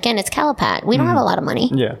can. Again, it's Calipat. We don't have a lot of money.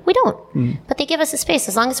 Yeah. We don't. But they give us a space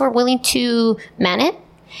as long as we're willing to man it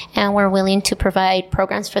and we're willing to provide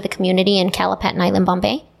programs for the community in Calipat and Island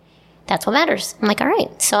Bombay. That's what matters. I'm like, all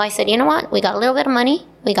right. So I said, you know what? We got a little bit of money.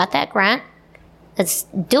 We got that grant. Let's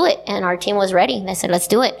do it. And our team was ready. They said, let's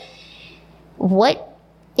do it.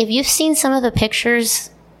 If you've seen some of the pictures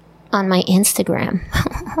on my Instagram,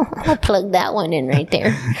 I'll plug that one in right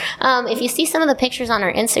there. If you see some of the pictures on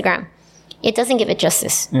our Instagram, it doesn't give it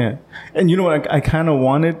justice. Yeah. And you know what? I kind of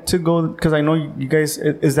wanted to go, because I know you guys,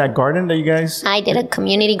 is that garden that you guys? I did a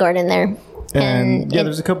community garden there. And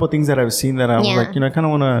there's a couple of things that I've seen that I was like, I kind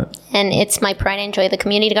of want to. And it's my pride and joy. The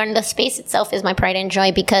community garden, the space itself is my pride and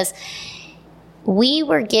joy, because we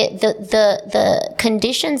were the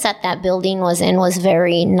conditions that building was in was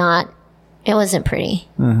very not. It wasn't pretty.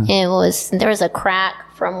 There was a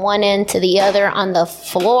crack from one end to the other on the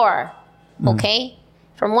floor. Okay,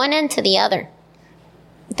 from one end to the other.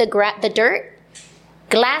 The dirt.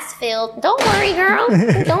 Glass filled. Don't worry, girl.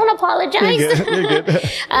 Don't apologize. You're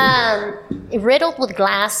good. Riddled with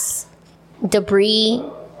glass, debris,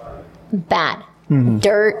 bad.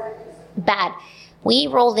 Dirt, bad. We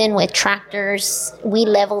rolled in with tractors. We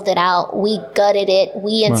leveled it out. We gutted it.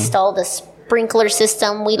 We installed a sprinkler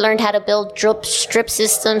system. We learned how to build strip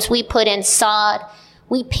systems. We put in sod.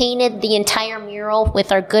 We painted the entire mural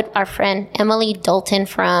with our friend Emily Dalton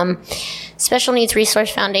from Special Needs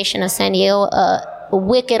Resource Foundation of San Diego, a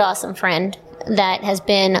wicked awesome friend that has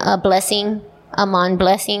been a blessing among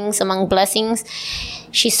blessings.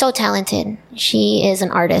 She's so talented. She is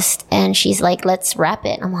an artist, and she's like, let's wrap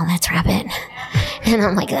it. I'm like, let's wrap it. And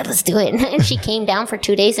I'm like, let's do it. And she came down for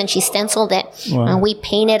 2 days and she stenciled it. Wow. And we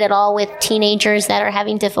painted it all with teenagers that are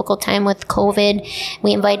having difficult time with COVID.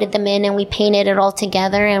 We invited them in and we painted it all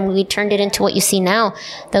together and we turned it into what you see now.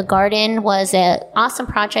 The garden was an awesome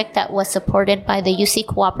project that was supported by the UC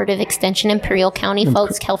Cooperative Extension, Imperial County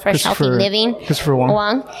folks, Fresh Healthy Living, Christopher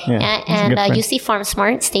Wong. and UC Farm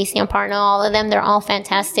Smart, Stacy and Parno, all of them. They're all fantastic.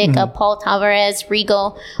 fantastic. Paul Tavares,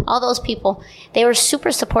 Rigo, all those people, they were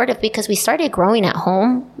super supportive because we started growing at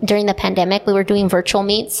home during the pandemic. We were doing virtual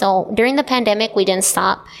meets. So during the pandemic, we didn't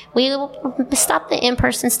stop. We stopped the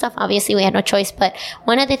in-person stuff. Obviously, we had no choice. But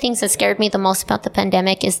one of the things that scared me the most about the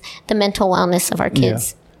pandemic is the mental wellness of our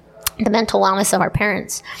kids. The mental wellness of our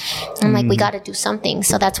parents. I'm like, we got to do something.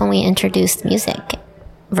 So that's when we introduced music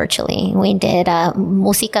virtually. We did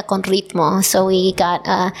música con ritmo. So we got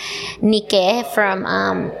Nike from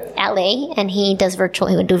LA, and he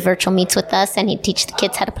would do virtual meets with us, and he'd teach the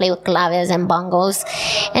kids how to play with claves and bongos.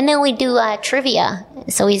 And then we do trivia.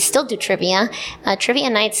 So we still do trivia. Trivia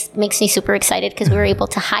nights makes me super excited because we were able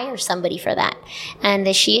to hire somebody for that.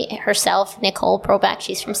 And she herself, Nicole Proback,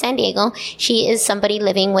 she's from San Diego. She is somebody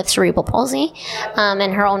living with cerebral palsy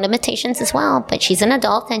and her own limitations as well. But she's an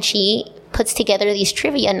adult, and she puts together these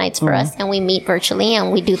trivia nights for us, and we meet virtually,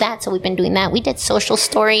 and we do that. So we've been doing that. We did social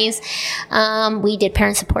stories. We did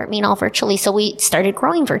parent support meet all virtually. So we started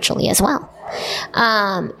growing virtually as well.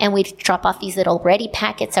 And we'd drop off these little ready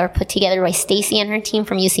packets that were put together by Stacy and her team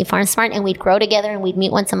from UC FarmSmart, and we'd grow together, and we'd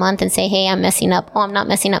meet once a month and say, hey, I'm messing up. Oh, I'm not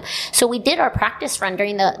messing up. So we did our practice run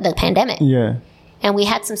during the pandemic. Yeah. And we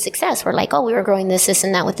had some success. We're like, oh, we were growing this,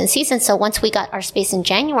 and that within season. So once we got our space in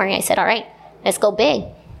January, I said, all right, let's go big.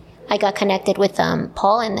 I got connected with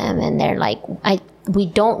Paul and them, and they're like, we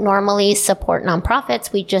don't normally support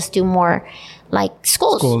nonprofits. We just do more like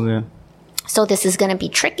schools. Yeah. So this is going to be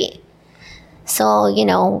tricky. So,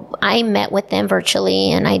 I met with them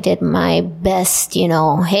virtually, and I did my best,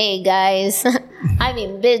 hey guys, I'm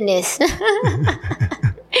in business.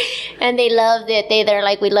 And they loved it. They're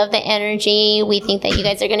like, we love the energy. We think that you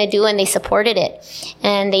guys are going to do, and they supported it.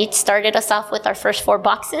 And they started us off with our first 4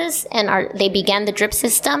 boxes, and they began the drip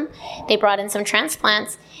system. They brought in some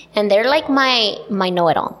transplants, and they're like my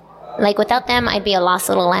know-it-all. Like without them, I'd be a lost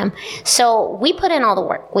little lamb. So we put in all the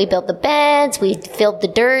work. We built the beds. We filled the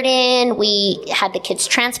dirt in. We had the kids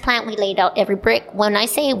transplant. We laid out every brick. When I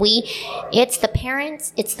say we, it's the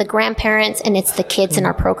parents, it's the grandparents, and it's the kids in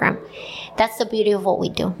our program. That's the beauty of what we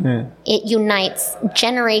do. Yeah. It unites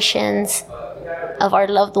generations of our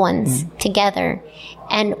loved ones together,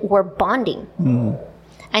 and we're bonding.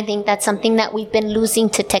 I think that's something that we've been losing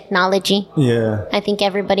to technology. Yeah. I think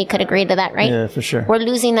everybody could agree to that, right? Yeah, for sure. We're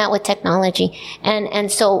losing that with technology. And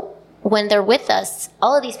so when they're with us,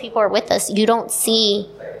 all of these people are with us, you don't see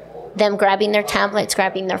them grabbing their tablets,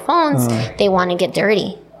 grabbing their phones. They want to get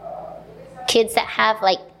dirty. Kids that have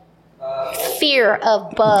like fear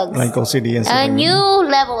of bugs. Like OCD and stuff. A new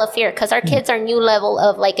level of fear, because our kids are new level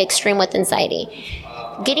of like extreme with anxiety.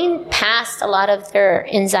 Getting past a lot of their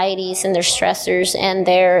anxieties and their stressors and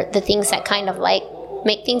the things that kind of like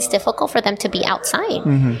make things difficult for them to be outside.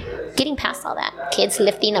 Getting past all that. Kids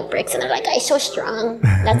lifting up bricks, and they're like, I'm so strong.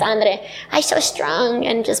 That's Andre. I'm so strong.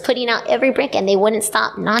 And just putting out every brick, and they wouldn't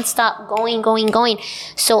stop, nonstop, going.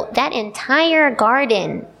 So that entire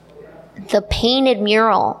garden, the painted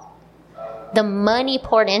mural, the money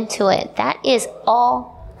poured into it, that is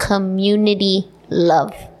all community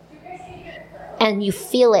love. And you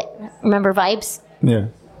feel it. Remember vibes? Yeah.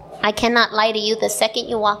 I cannot lie to you. The second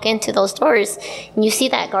you walk into those doors and you see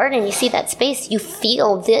that garden, you see that space, you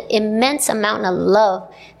feel the immense amount of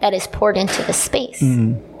love that is poured into the space.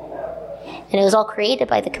 And it was all created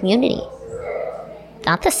by the community,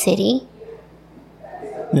 not the city.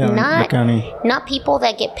 Yeah, not the county. Not people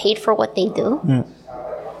that get paid for what they do. Yeah.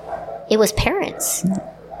 It was parents.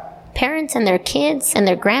 Parents and their kids and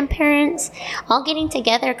their grandparents all getting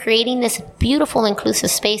together, creating this beautiful inclusive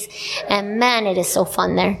space. And man, it is so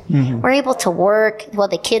fun there. We're able to work while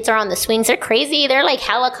the kids are on the swings. They're crazy. They're like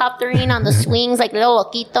helicoptering on the swings like little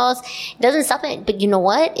loquitos. It doesn't stop it. But you know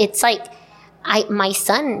what? It's like my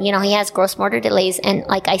son, he has gross motor delays, and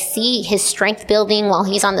like I see his strength building while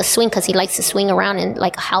he's on the swing because he likes to swing around in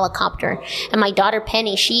like a helicopter. And my daughter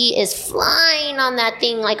Penny, she is flying on that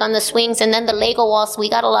thing like on the swings. And then the Lego walls, we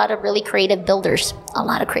got a lot of really creative builders,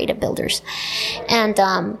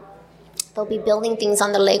 and they'll be building things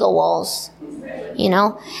on the Lego walls,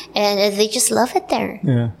 and they just love it there.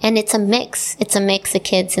 Yeah. And it's a mix of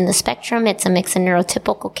kids in the spectrum. It's a mix of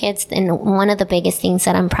neurotypical kids. And one of the biggest things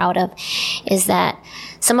that I'm proud of is that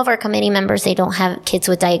some of our committee members, they don't have kids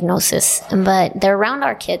with diagnosis, but they're around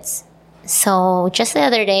our kids. So just the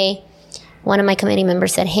other day, one of my committee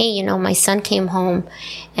members said, hey, my son came home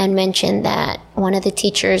and mentioned that one of the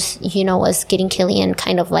teachers, was getting Killian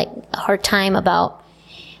kind of like a hard time about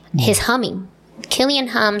his humming. Killian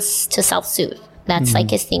hums to self-soothe. That's like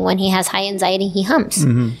his thing. When he has high anxiety, he hums,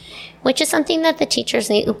 which is something that the teachers,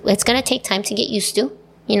 it's going to take time to get used to.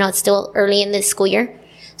 It's still early in the school year.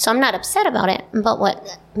 So I'm not upset about it. But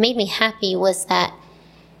what made me happy was that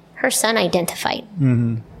her son identified.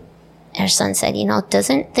 Mm-hmm. Her son said,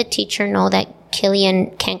 doesn't the teacher know that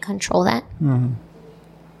Killian can't control that? Mm-hmm.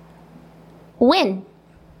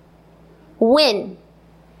 When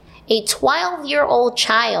a 12-year-old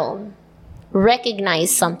child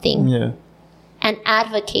recognized something and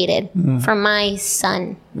advocated for my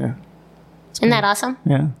son. Yeah. Isn't that awesome?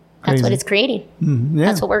 Yeah. That's what it's creating. Mm-hmm. Yeah.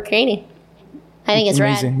 That's what we're creating. I think it's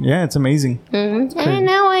amazing. rad. Yeah, it's amazing. Mm-hmm. And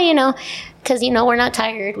now, because, we're not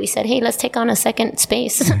tired. We said, hey, let's take on a second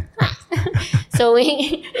space. So we're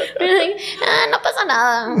like, no pasa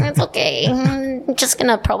nada. It's okay. I'm just going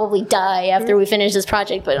to probably die after we finish this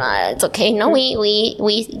project, but it's okay. No, we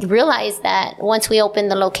realized that once we opened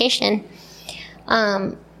the location,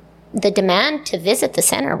 the demand to visit the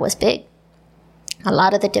center was big. A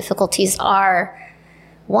lot of the difficulties are,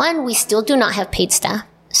 one, we still do not have paid staff.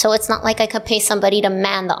 So it's not like I could pay somebody to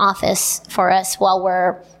man the office for us while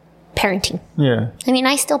we're parenting. Yeah. I mean,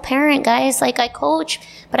 I still parent, guys. Like, I coach,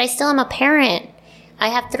 but I still am a parent. I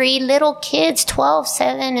have 3 little kids, 12,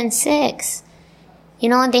 7, and 6.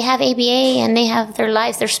 And they have ABA, and they have their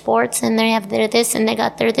lives, their sports, and they have their this, and they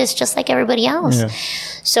got their this, just like everybody else. Yeah.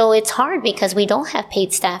 So it's hard because we don't have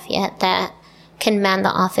paid staff yet that can man the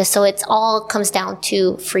office. So it's all comes down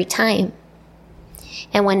to free time.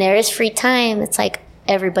 And when there is free time, it's like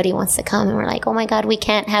everybody wants to come. And we're like, oh my God, we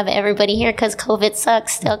can't have everybody here because COVID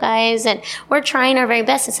sucks still, guys. And we're trying our very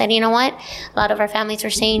best. I said, you know what? A lot of our families were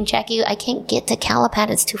saying, Jackie, I can't get to Calipat.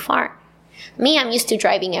 It's too far. Me, I'm used to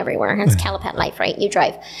driving everywhere. It's Calipat life, right? You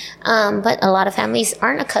drive. But a lot of families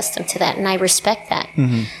aren't accustomed to that. And I respect that.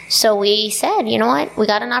 Mm-hmm. So we said, you know what? We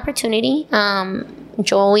got an opportunity.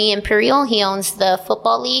 Joey Imperial, he owns the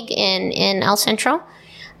football league in El Centro,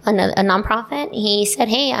 a nonprofit. He said,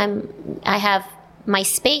 hey, I have my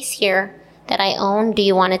space here that I own. Do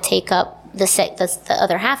you want to take up the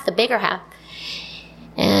other half, the bigger half?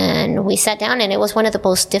 And we sat down, and it was one of the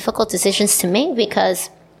most difficult decisions to make because,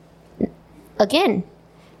 again,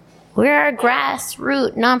 we're a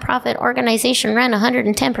grassroots nonprofit organization run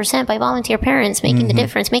 110% by volunteer parents, making the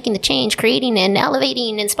difference, making the change, creating and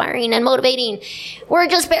elevating, inspiring and motivating. We're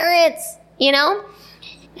just parents, And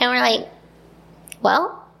we're like,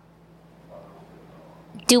 well,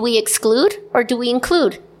 do we exclude or do we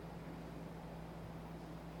include?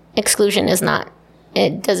 Exclusion is not.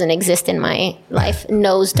 It doesn't exist in my life.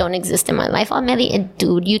 No's don't exist in my life.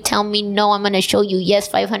 Dude, you tell me no, I'm going to show you yes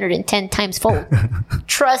 510 times fold.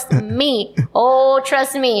 Trust me. Oh,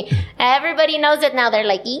 trust me. Everybody knows it now. They're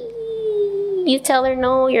like, you tell her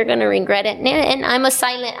no, you're going to regret it. And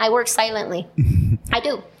I work silently. I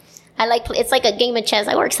do. It's like a game of chess.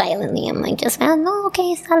 I work silently. I'm like, no,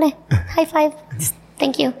 okay, sale. High five.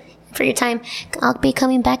 Thank you for your time. I'll be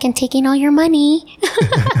coming back and taking all your money.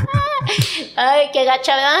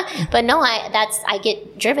 But no, I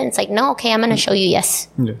get driven. It's like, no, okay, I'm going to show you yes.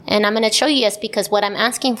 Yeah. And I'm going to show you yes because what I'm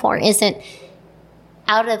asking for isn't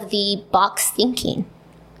out of the box thinking.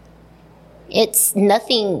 It's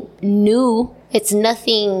nothing new. It's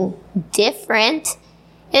nothing different.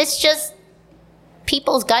 It's just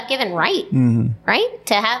people's God-given right, right?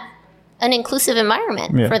 To have an inclusive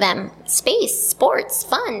environment for them. Space, sports,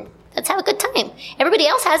 fun. Let's have a good time. Everybody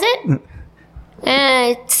else has it.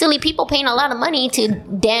 Silly people paying a lot of money to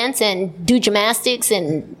dance and do gymnastics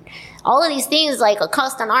and all of these things like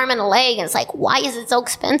cost an arm and a leg. And it's like, why is it so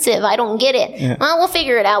expensive? I don't get it. Yeah. Well, we'll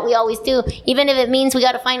figure it out. We always do. Even if it means we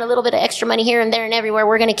got to find a little bit of extra money here and there and everywhere,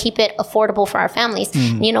 we're going to keep it affordable for our families.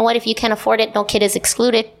 And you know what? If you can't afford it, no kid is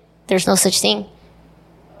excluded. There's no such thing.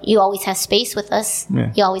 You always have space with us.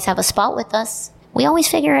 Yeah. You always have a spot with us. We always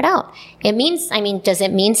figure it out. Does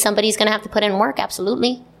it mean somebody's going to have to put in work?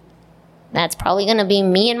 Absolutely. That's probably going to be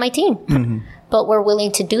me and my team. But we're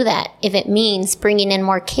willing to do that if it means bringing in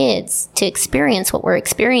more kids to experience what we're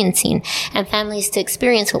experiencing and families to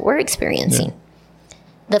experience what we're experiencing. Yeah.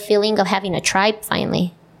 The feeling of having a tribe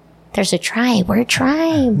finally. There's a tribe. We're a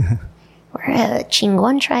tribe. We're a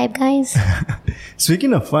chingon tribe, guys.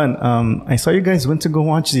 Speaking of fun, I saw you guys went to go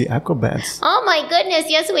watch the Aquabats. Oh my goodness,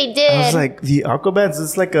 yes we did. I was like, the Aquabats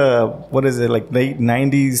is like like late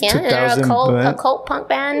 90s, 2000. They're a cult punk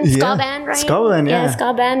band, ska band, right? Ska band, yeah. Yeah,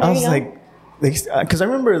 ska band, I was like, because I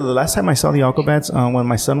remember the last time I saw the Aquabats, when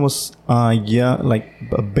my son was like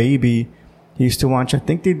a baby, he used to watch, I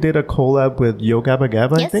think they did a collab with Yo Gabba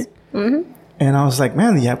Gabba, I think. Mm-hmm. And I was like,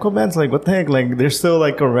 man, the Aquabats, like, what the heck? Like, they're still,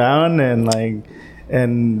 like, around and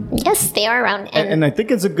yes, they are around. And I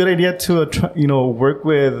think it's a good idea to, work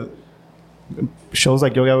with shows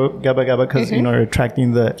like Yo Gabba Gabba because, you're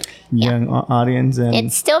attracting the young audience. And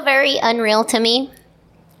it's still very unreal to me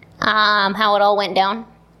how it all went down.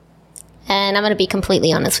 And I'm going to be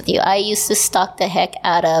completely honest with you. I used to stalk the heck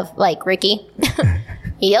out of, like, Ricky.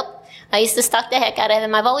 Yep. I used to stalk the heck out of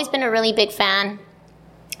him. I've always been a really big fan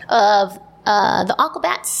of the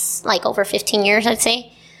Aquabats, like over 15 years, I'd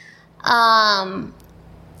say.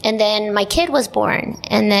 And then my kid was born,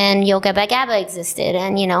 and then Yo Gabba Gabba existed,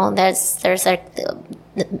 and there's like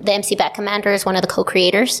the MC Bat Commander is one of the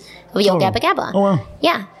co-creators of Yo Gabba Gabba. Oh wow!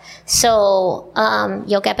 Yeah. So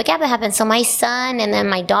Yo Gabba Gabba happened. So my son and then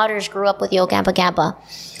my daughters grew up with Yo Gabba Gabba.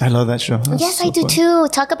 I love that show. That's yes, so I do fun. too.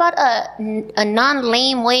 Talk about a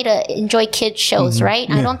non-lame way to enjoy kids shows, right?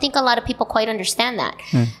 Yeah. I don't think a lot of people quite understand that.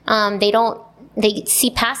 They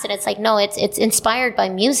see past it. It's like, no, it's inspired by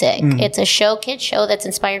music. It's a kids show that's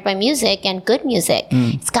inspired by music and good music.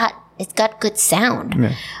 It's got good sound.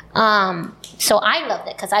 Yeah. So I loved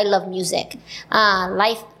it because I love music.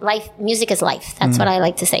 Music is life. That's what I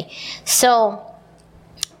like to say. So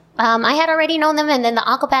I had already known them, and then the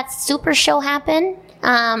Aquabats Super Show happened.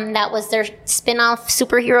 That was their spin-off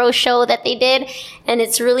superhero show that they did, and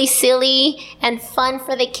it's really silly and fun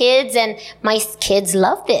for the kids, and my kids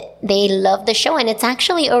loved it. They loved the show, and it's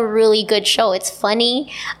actually a really good show. It's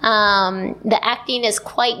funny. The acting is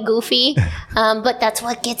quite goofy, but that's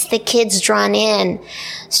what gets the kids drawn in.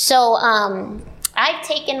 So I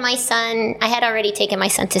had already taken my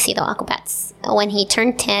son to see the Aquabats. When he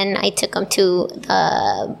turned 10, I took him to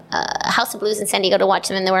the House of Blues in San Diego to watch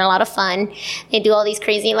them, and they were a lot of fun. They do all these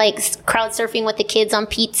crazy, like, crowd surfing with the kids on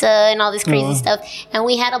pizza and all this crazy stuff, and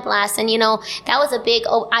we had a blast. And, that was a big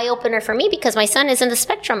eye-opener for me because my son is in the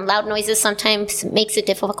spectrum. Loud noises sometimes makes it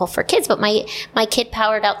difficult for kids, but my kid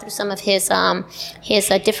powered out through some of his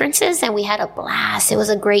differences, and we had a blast. It was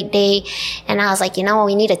a great day, and I was like,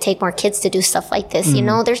 we need to take more kids to do stuff like this.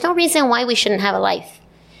 There's no reason why we shouldn't have a life.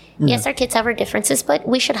 Yes, our kids have our differences, but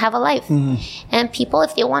we should have a life. And people,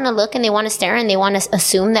 if they want to look and they want to stare and they want to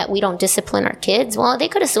assume that we don't discipline our kids, well, they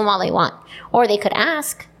could assume all they want. Or they could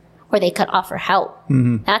ask, or they could offer help.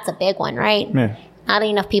 That's a big one, right? Yeah. Not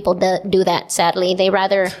enough people do that, sadly. They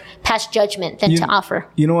rather pass judgment than to offer.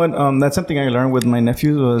 You know what? That's something I learned with my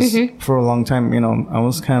nephews was for a long time, I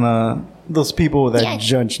was kind of those people that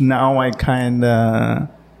judge. Now I kind of...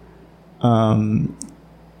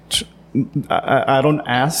 I don't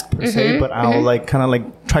ask per se, but I'll kind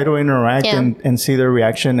of try to interact and see their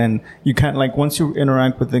reaction. And you can't once you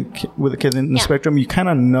interact with the kids in the spectrum, you kind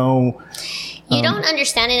of know. You don't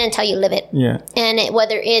understand it until you live it. Yeah. And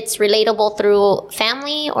whether it's relatable through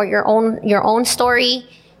family or your own story,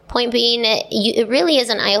 point being, it really is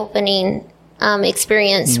an eye-opening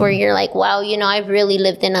experience where you're like, wow, I've really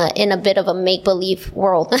lived in a bit of a make-believe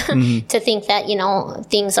world to think that,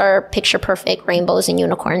 things are picture perfect, rainbows and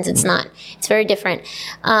unicorns. It's not. It's very different.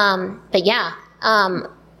 But yeah,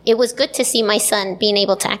 it was good to see my son being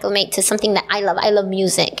able to acclimate to something that I love. I love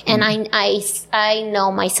music. And I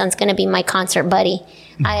know my son's going to be my concert buddy.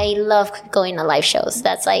 I love going to live shows.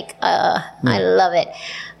 That's like, I love it.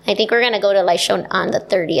 I think we're going to go to a live show on the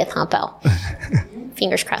 30th, huh, pal?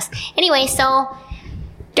 Fingers crossed. Anyway, so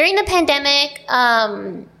during the pandemic,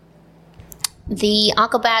 the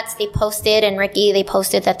Aquabats, they posted, and Ricky, they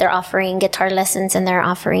posted that they're offering guitar lessons and they're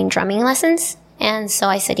offering drumming lessons. And so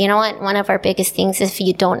I said, you know what? One of our biggest things is if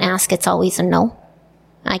you don't ask, it's always a no.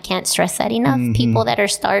 I can't stress that enough. People that are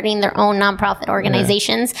starting their own nonprofit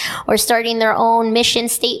organizations or starting their own mission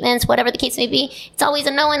statements, whatever the case may be, it's always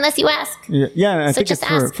a no unless you ask. Yeah, I think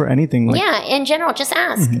it's for anything. In general, just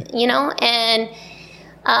ask, and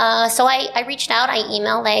so I reached out, I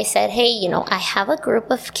emailed, I said, hey, I have a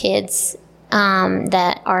group of kids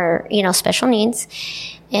that are, special needs,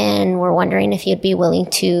 and we're wondering if you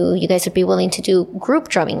guys would be willing to do group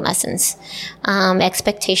drumming lessons.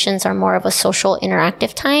 Expectations are more of a social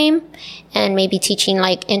interactive time and maybe teaching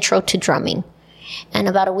intro to drumming. And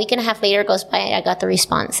about a week and a half later goes by, I got the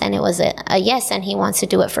response, and it was a yes, and he wants to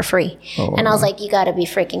do it for free. Oh, wow. And I was like, you got to be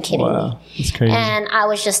freaking kidding me. That's crazy. And I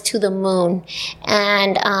was just to the moon.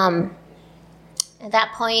 And at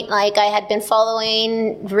that point, I had been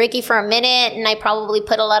following Ricky for a minute, and I probably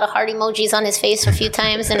put a lot of heart emojis on his face a few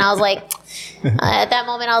times. And I was like, at that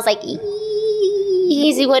moment, I was like,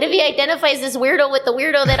 easy. What if he identifies this weirdo with the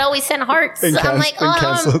weirdo that always sent hearts? I'm like,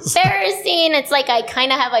 embarrassing. It's like I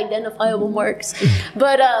kind of have identifiable marks.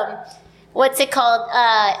 But what's it called?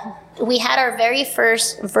 We had our very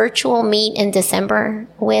first virtual meet in December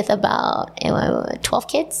with about 12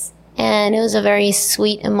 kids. And it was a very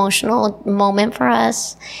sweet, emotional moment for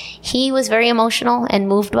us. He was very emotional and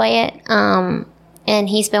moved by it. And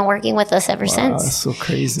he's been working with us ever since. That's so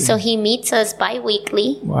crazy. So he meets us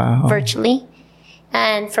bi-weekly, virtually.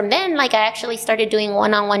 And from then, I actually started doing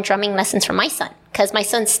one-on-one drumming lessons for my son. because my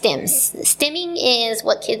son stims. Stimming is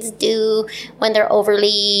what kids do when they're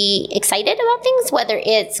overly excited about things, whether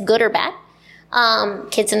it's good or bad.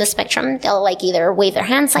 Kids in the spectrum, they'll like either wave their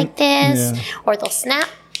hands like this, or they'll snap,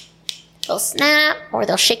 or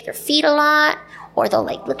they'll shake their feet a lot, or they'll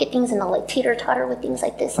like look at things and they'll like teeter-totter with things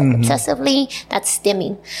like this, like obsessively. That's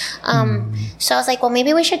stimming. So I was like, well,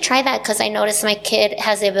 maybe we should try that, because I noticed my kid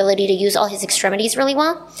has the ability to use all his extremities really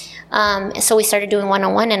well. So we started doing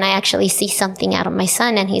one-on-one, and I actually see something out of my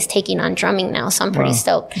son, and he's taking on drumming now. So I'm pretty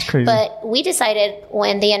stoked. That's crazy. But we decided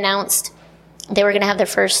when they announced they were going to have their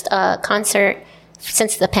first concert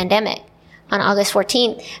since the pandemic on August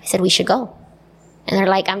 14th, I said, we should go. And they're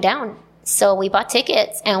like, I'm down. So we bought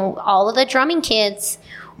tickets, and all of the drumming kids,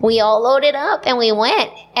 we all loaded up and we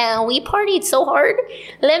went, and we partied so hard.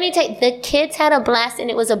 Let me tell you, the kids had a blast, and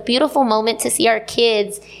it was a beautiful moment to see our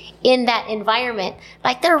kids in that environment.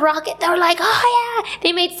 Like, they're rocking. They were like, oh yeah.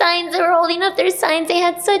 They made signs. They were holding up their signs. They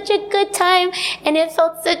had such a good time, and it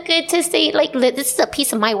felt so good to see, like, this is a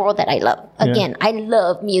piece of my world that I love. Again, I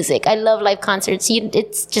love music. I love live concerts.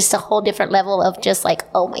 It's just a whole different level of just like,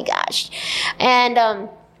 oh my gosh. And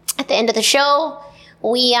at the end of the show,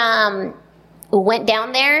 we went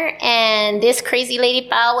down there, and this crazy lady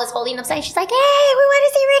Pao was holding up signs. She's like, hey, we want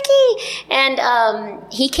to see Ricky.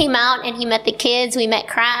 And he came out, and he met the kids. We met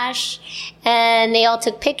Crash, and they all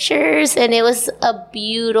took pictures, and it was a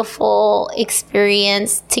beautiful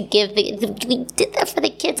experience to give we did that for the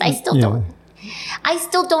kids. I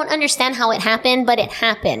still don't understand how it happened, but it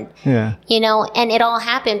happened. Yeah. You know, and it all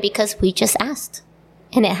happened because we just asked,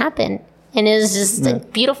 and it happened. And it was just a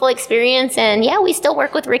beautiful experience. And we still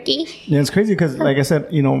work with Ricky. Yeah, it's crazy because, like I said,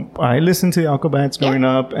 you know, I listened to the Alcobats growing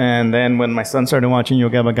up. And then when my son started watching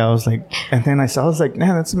Yoga Baga, I was like, and then I was like,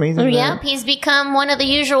 man, that's amazing. Yeah, he's become one of the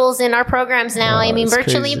usuals in our programs now. I mean,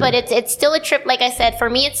 virtually, crazy. But it's still a trip. Like I said, for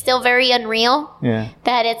me, it's still very unreal. Yeah.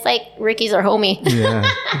 That it's like Ricky's our homie. Yeah.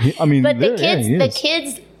 I mean, but the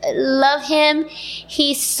kids love him.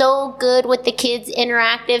 He's so good with the kids,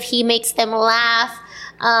 interactive. He makes them laugh.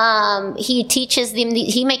 He teaches them,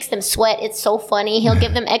 he makes them sweat. It's so funny. He'll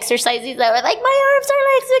give them exercises that are like, my arms are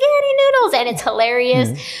like spaghetti noodles, and it's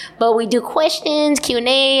hilarious. But we do questions,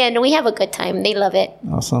 Q&A, and we have a good time. They love it.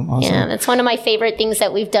 Awesome. Yeah, that's one of my favorite things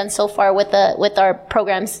that we've done so far with our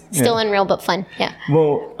programs. Still unreal, but fun. Yeah.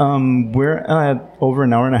 Well, we're at over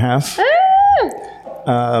an hour and a half.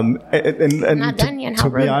 And not done yet. To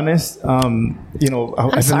be honest, you know,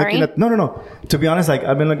 I've been looking at no. To be honest, like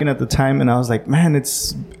I've been looking at the time, and I was like, man,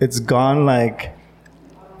 it's gone like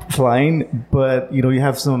flying. But you know, you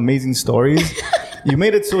have some amazing stories. You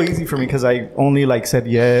made it so easy for me because I only like said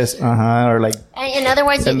yes, or like. In other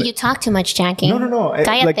words, you talk too much, Jackie. No.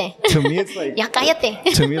 Cállate. Like, to me, it's like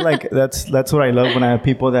cállate. To me, like that's what I love when I have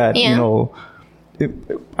people that you know.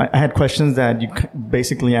 I had questions that you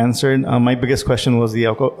basically answered. My biggest question was the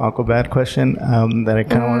Alcobat question that I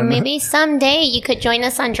kind of wanted to know. Maybe someday you could join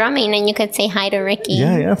us on drumming and you could say hi to Ricky.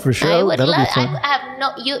 Yeah, for sure. I would love.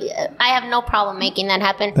 I have no problem making that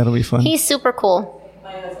happen. That'll be fun. He's super cool.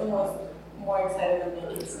 My husband was more excited than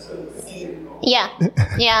me to see you.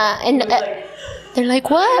 Yeah, and they're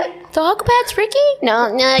like, "What? The Alcobat's Ricky?"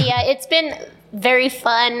 No, yeah, it's been very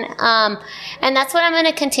fun, and that's what I'm going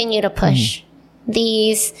to continue to push.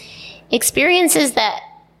 These experiences that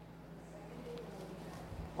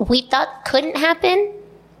we thought couldn't happen,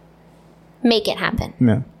 make it happen.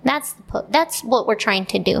 Yeah. That's what we're trying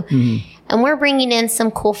to do. And we're bringing in some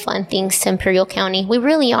cool, fun things to Imperial County. We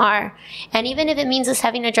really are. And even if it means us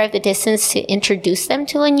having to drive the distance to introduce them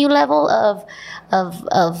to a new level of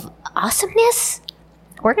awesomeness,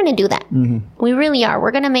 we're going to do that. We really are.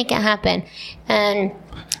 We're going to make it happen. And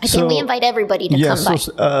again, we invite everybody to come by.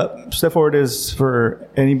 Step Forward is for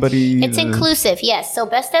anybody. It's inclusive, yes. So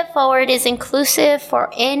Best Step Forward is inclusive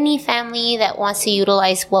for any family that wants to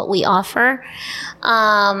utilize what we offer.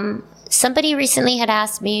 Somebody recently had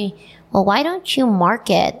asked me, well, why don't you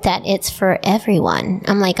market that it's for everyone?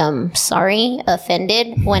 I'm like, I'm sorry,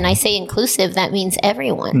 offended. When I say inclusive, that means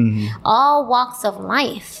everyone. All walks of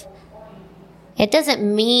life. It doesn't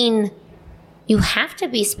mean you have to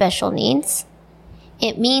be special needs.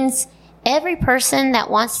 It means every person that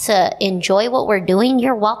wants to enjoy what we're doing,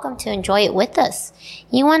 you're welcome to enjoy it with us.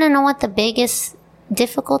 You want to know what the biggest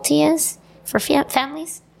difficulty is for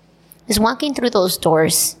families? Is walking through those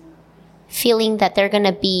doors, feeling that they're going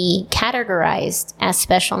to be categorized as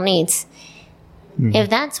special needs. If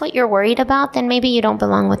that's what you're worried about, then maybe you don't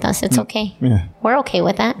belong with us. It's okay. Yeah. We're okay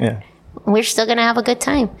with that. Yeah. We're still going to have a good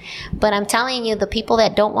time. But I'm telling you, the people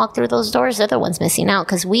that don't walk through those doors are the ones missing out,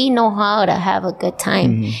 because we know how to have a good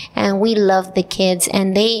time. And we love the kids.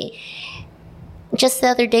 And just the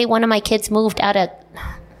other day, one of my kids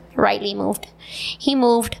Riley moved. He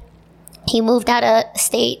moved out of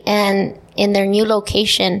state, and in their new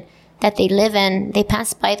location that they live in, they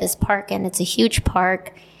passed by this park, and it's a huge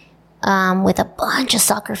park with a bunch of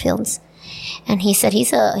soccer fields. And he said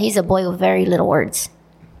he's a boy with very little words.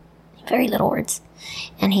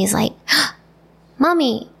 And he's like,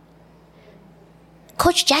 Mommy,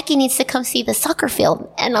 Coach Jackie needs to come see the soccer field.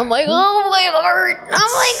 And I'm like, oh my heart. I'm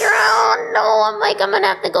like, oh no. I'm like, I'm going to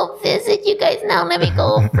have to go visit you guys now. Let me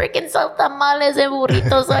go freaking sell tamales and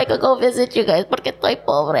burritos so I could go visit you guys porque estoy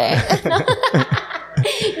pobre.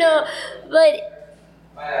 No, but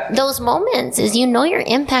those moments is you're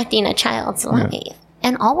impacting a child's life.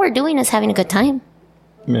 And all we're doing is having a good time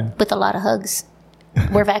with a lot of hugs.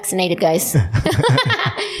 We're vaccinated, guys.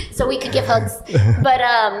 So we could give hugs. But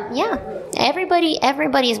everybody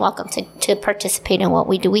is welcome to participate in what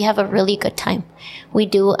we do. We have a really good time. We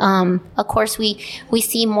do, of course, we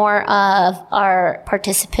see more of our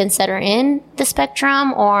participants that are in the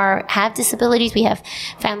spectrum or have disabilities. We have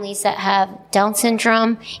families that have Down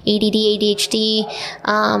syndrome, ADD, ADHD,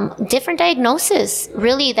 different diagnoses,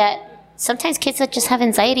 really, that sometimes kids that just have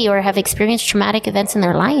anxiety or have experienced traumatic events in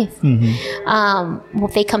their life,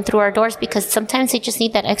 they come through our doors because sometimes they just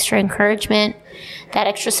need that extra encouragement, that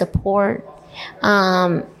extra support.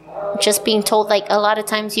 Just being told, like, a lot of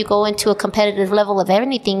times you go into a competitive level of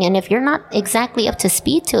anything, and if you're not exactly up to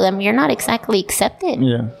speed to them, you're not exactly accepted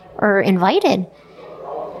or invited.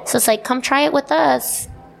 So it's like, come try it with us.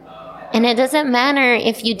 And it doesn't matter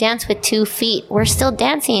if you dance with 2 feet. We're still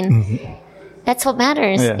dancing. That's what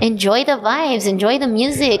matters. Enjoy the vibes, enjoy the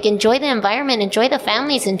music, enjoy the environment, enjoy the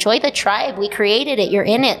families, enjoy the tribe. We created it. You're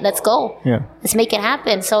in it. Let's go. Let's make it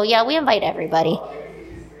happen. So we invite everybody.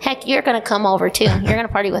 Heck, you're going to come over too. You're going to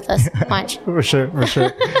party with us. Watch. For sure.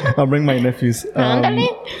 I'll bring my nephews. Any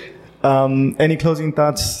closing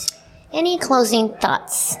thoughts? Let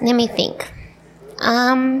me think.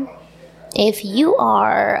 If you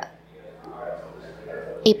are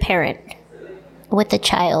a parent with a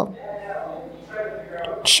child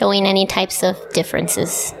showing any types of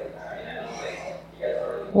differences,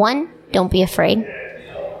 1, don't be afraid.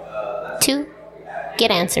 2, get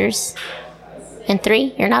answers. And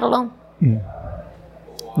 3, you're not alone.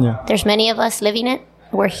 There's many of us living it.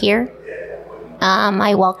 We're here.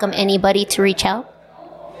 I welcome anybody to reach out.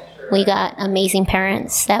 We got amazing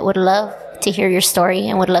parents that would love to hear your story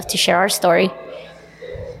and would love to share our story.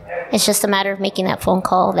 It's just a matter of making that phone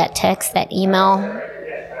call, that text, that email.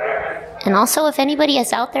 And also, if anybody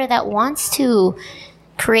is out there that wants to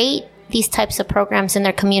create these types of programs in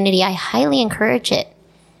their community, I highly encourage it.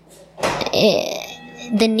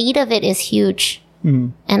 The need of it is huge.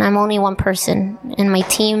 And I'm only one person. And my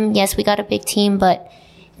team, yes, we got a big team, but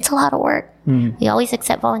it's a lot of work. We always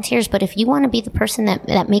accept volunteers, but if you want to be the person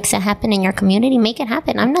that makes it happen in your community, make it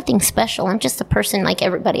happen. I'm nothing special. I'm just a person like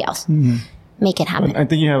everybody else. Make it happen. I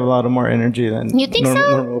think you have a lot more energy than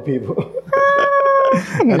normal people.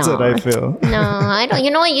 That's what I feel. No, I don't.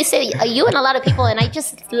 You know what? You say you and a lot of people, and I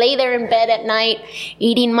just lay there in bed at night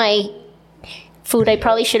eating my food I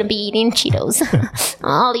probably shouldn't be eating, Cheetos.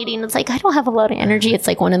 All eating. It's like, I don't have a lot of energy. It's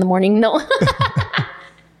like 1 a.m. No.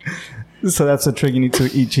 So that's a trick. You need to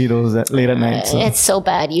eat Cheetos late at night. So. It's so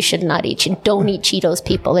bad. You should not eat. Don't eat Cheetos,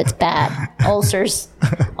 people. It's bad. Ulcers.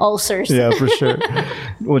 Yeah, for sure.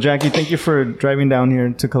 Well, Jackie, thank you for driving down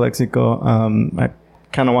here to Calexico. I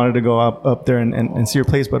kind of wanted to go up there and see your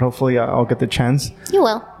place, but hopefully I'll get the chance. You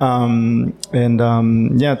will.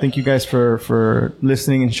 Thank you guys for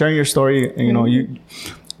listening and sharing your story. And, you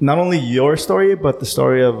not only your story, but the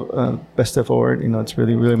story of Best Step Forward. It's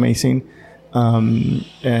really, really amazing. Hopefully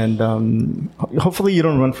you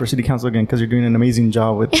don't run for city council again, because you're doing an amazing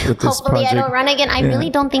job with this project. Hopefully I don't run again. I really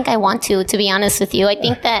don't think I want to be honest with you. I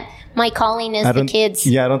think that my calling is the kids.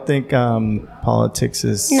 Yeah, I don't think politics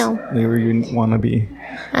is where you want to be.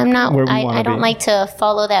 I'm not. I don't like to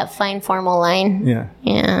follow that fine formal line. Yeah.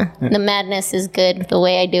 The madness is good the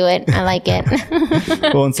way I do it. I like it.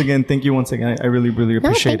 Well, thank you once again. I really, really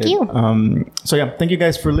appreciate it. Thank you. Thank you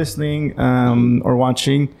guys for listening or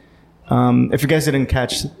watching. If you guys didn't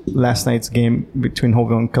catch last night's game between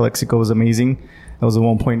Hoville and Calexico, it was amazing. That was a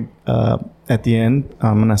 1 point at the end.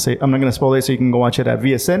 I'm not gonna spoil it, so you can go watch it at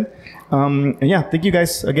VSN. Thank you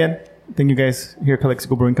guys again. Thank you guys here at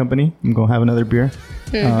Calexico Brewing Company. I'm gonna go have another beer.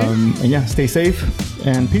 Stay safe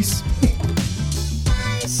and peace.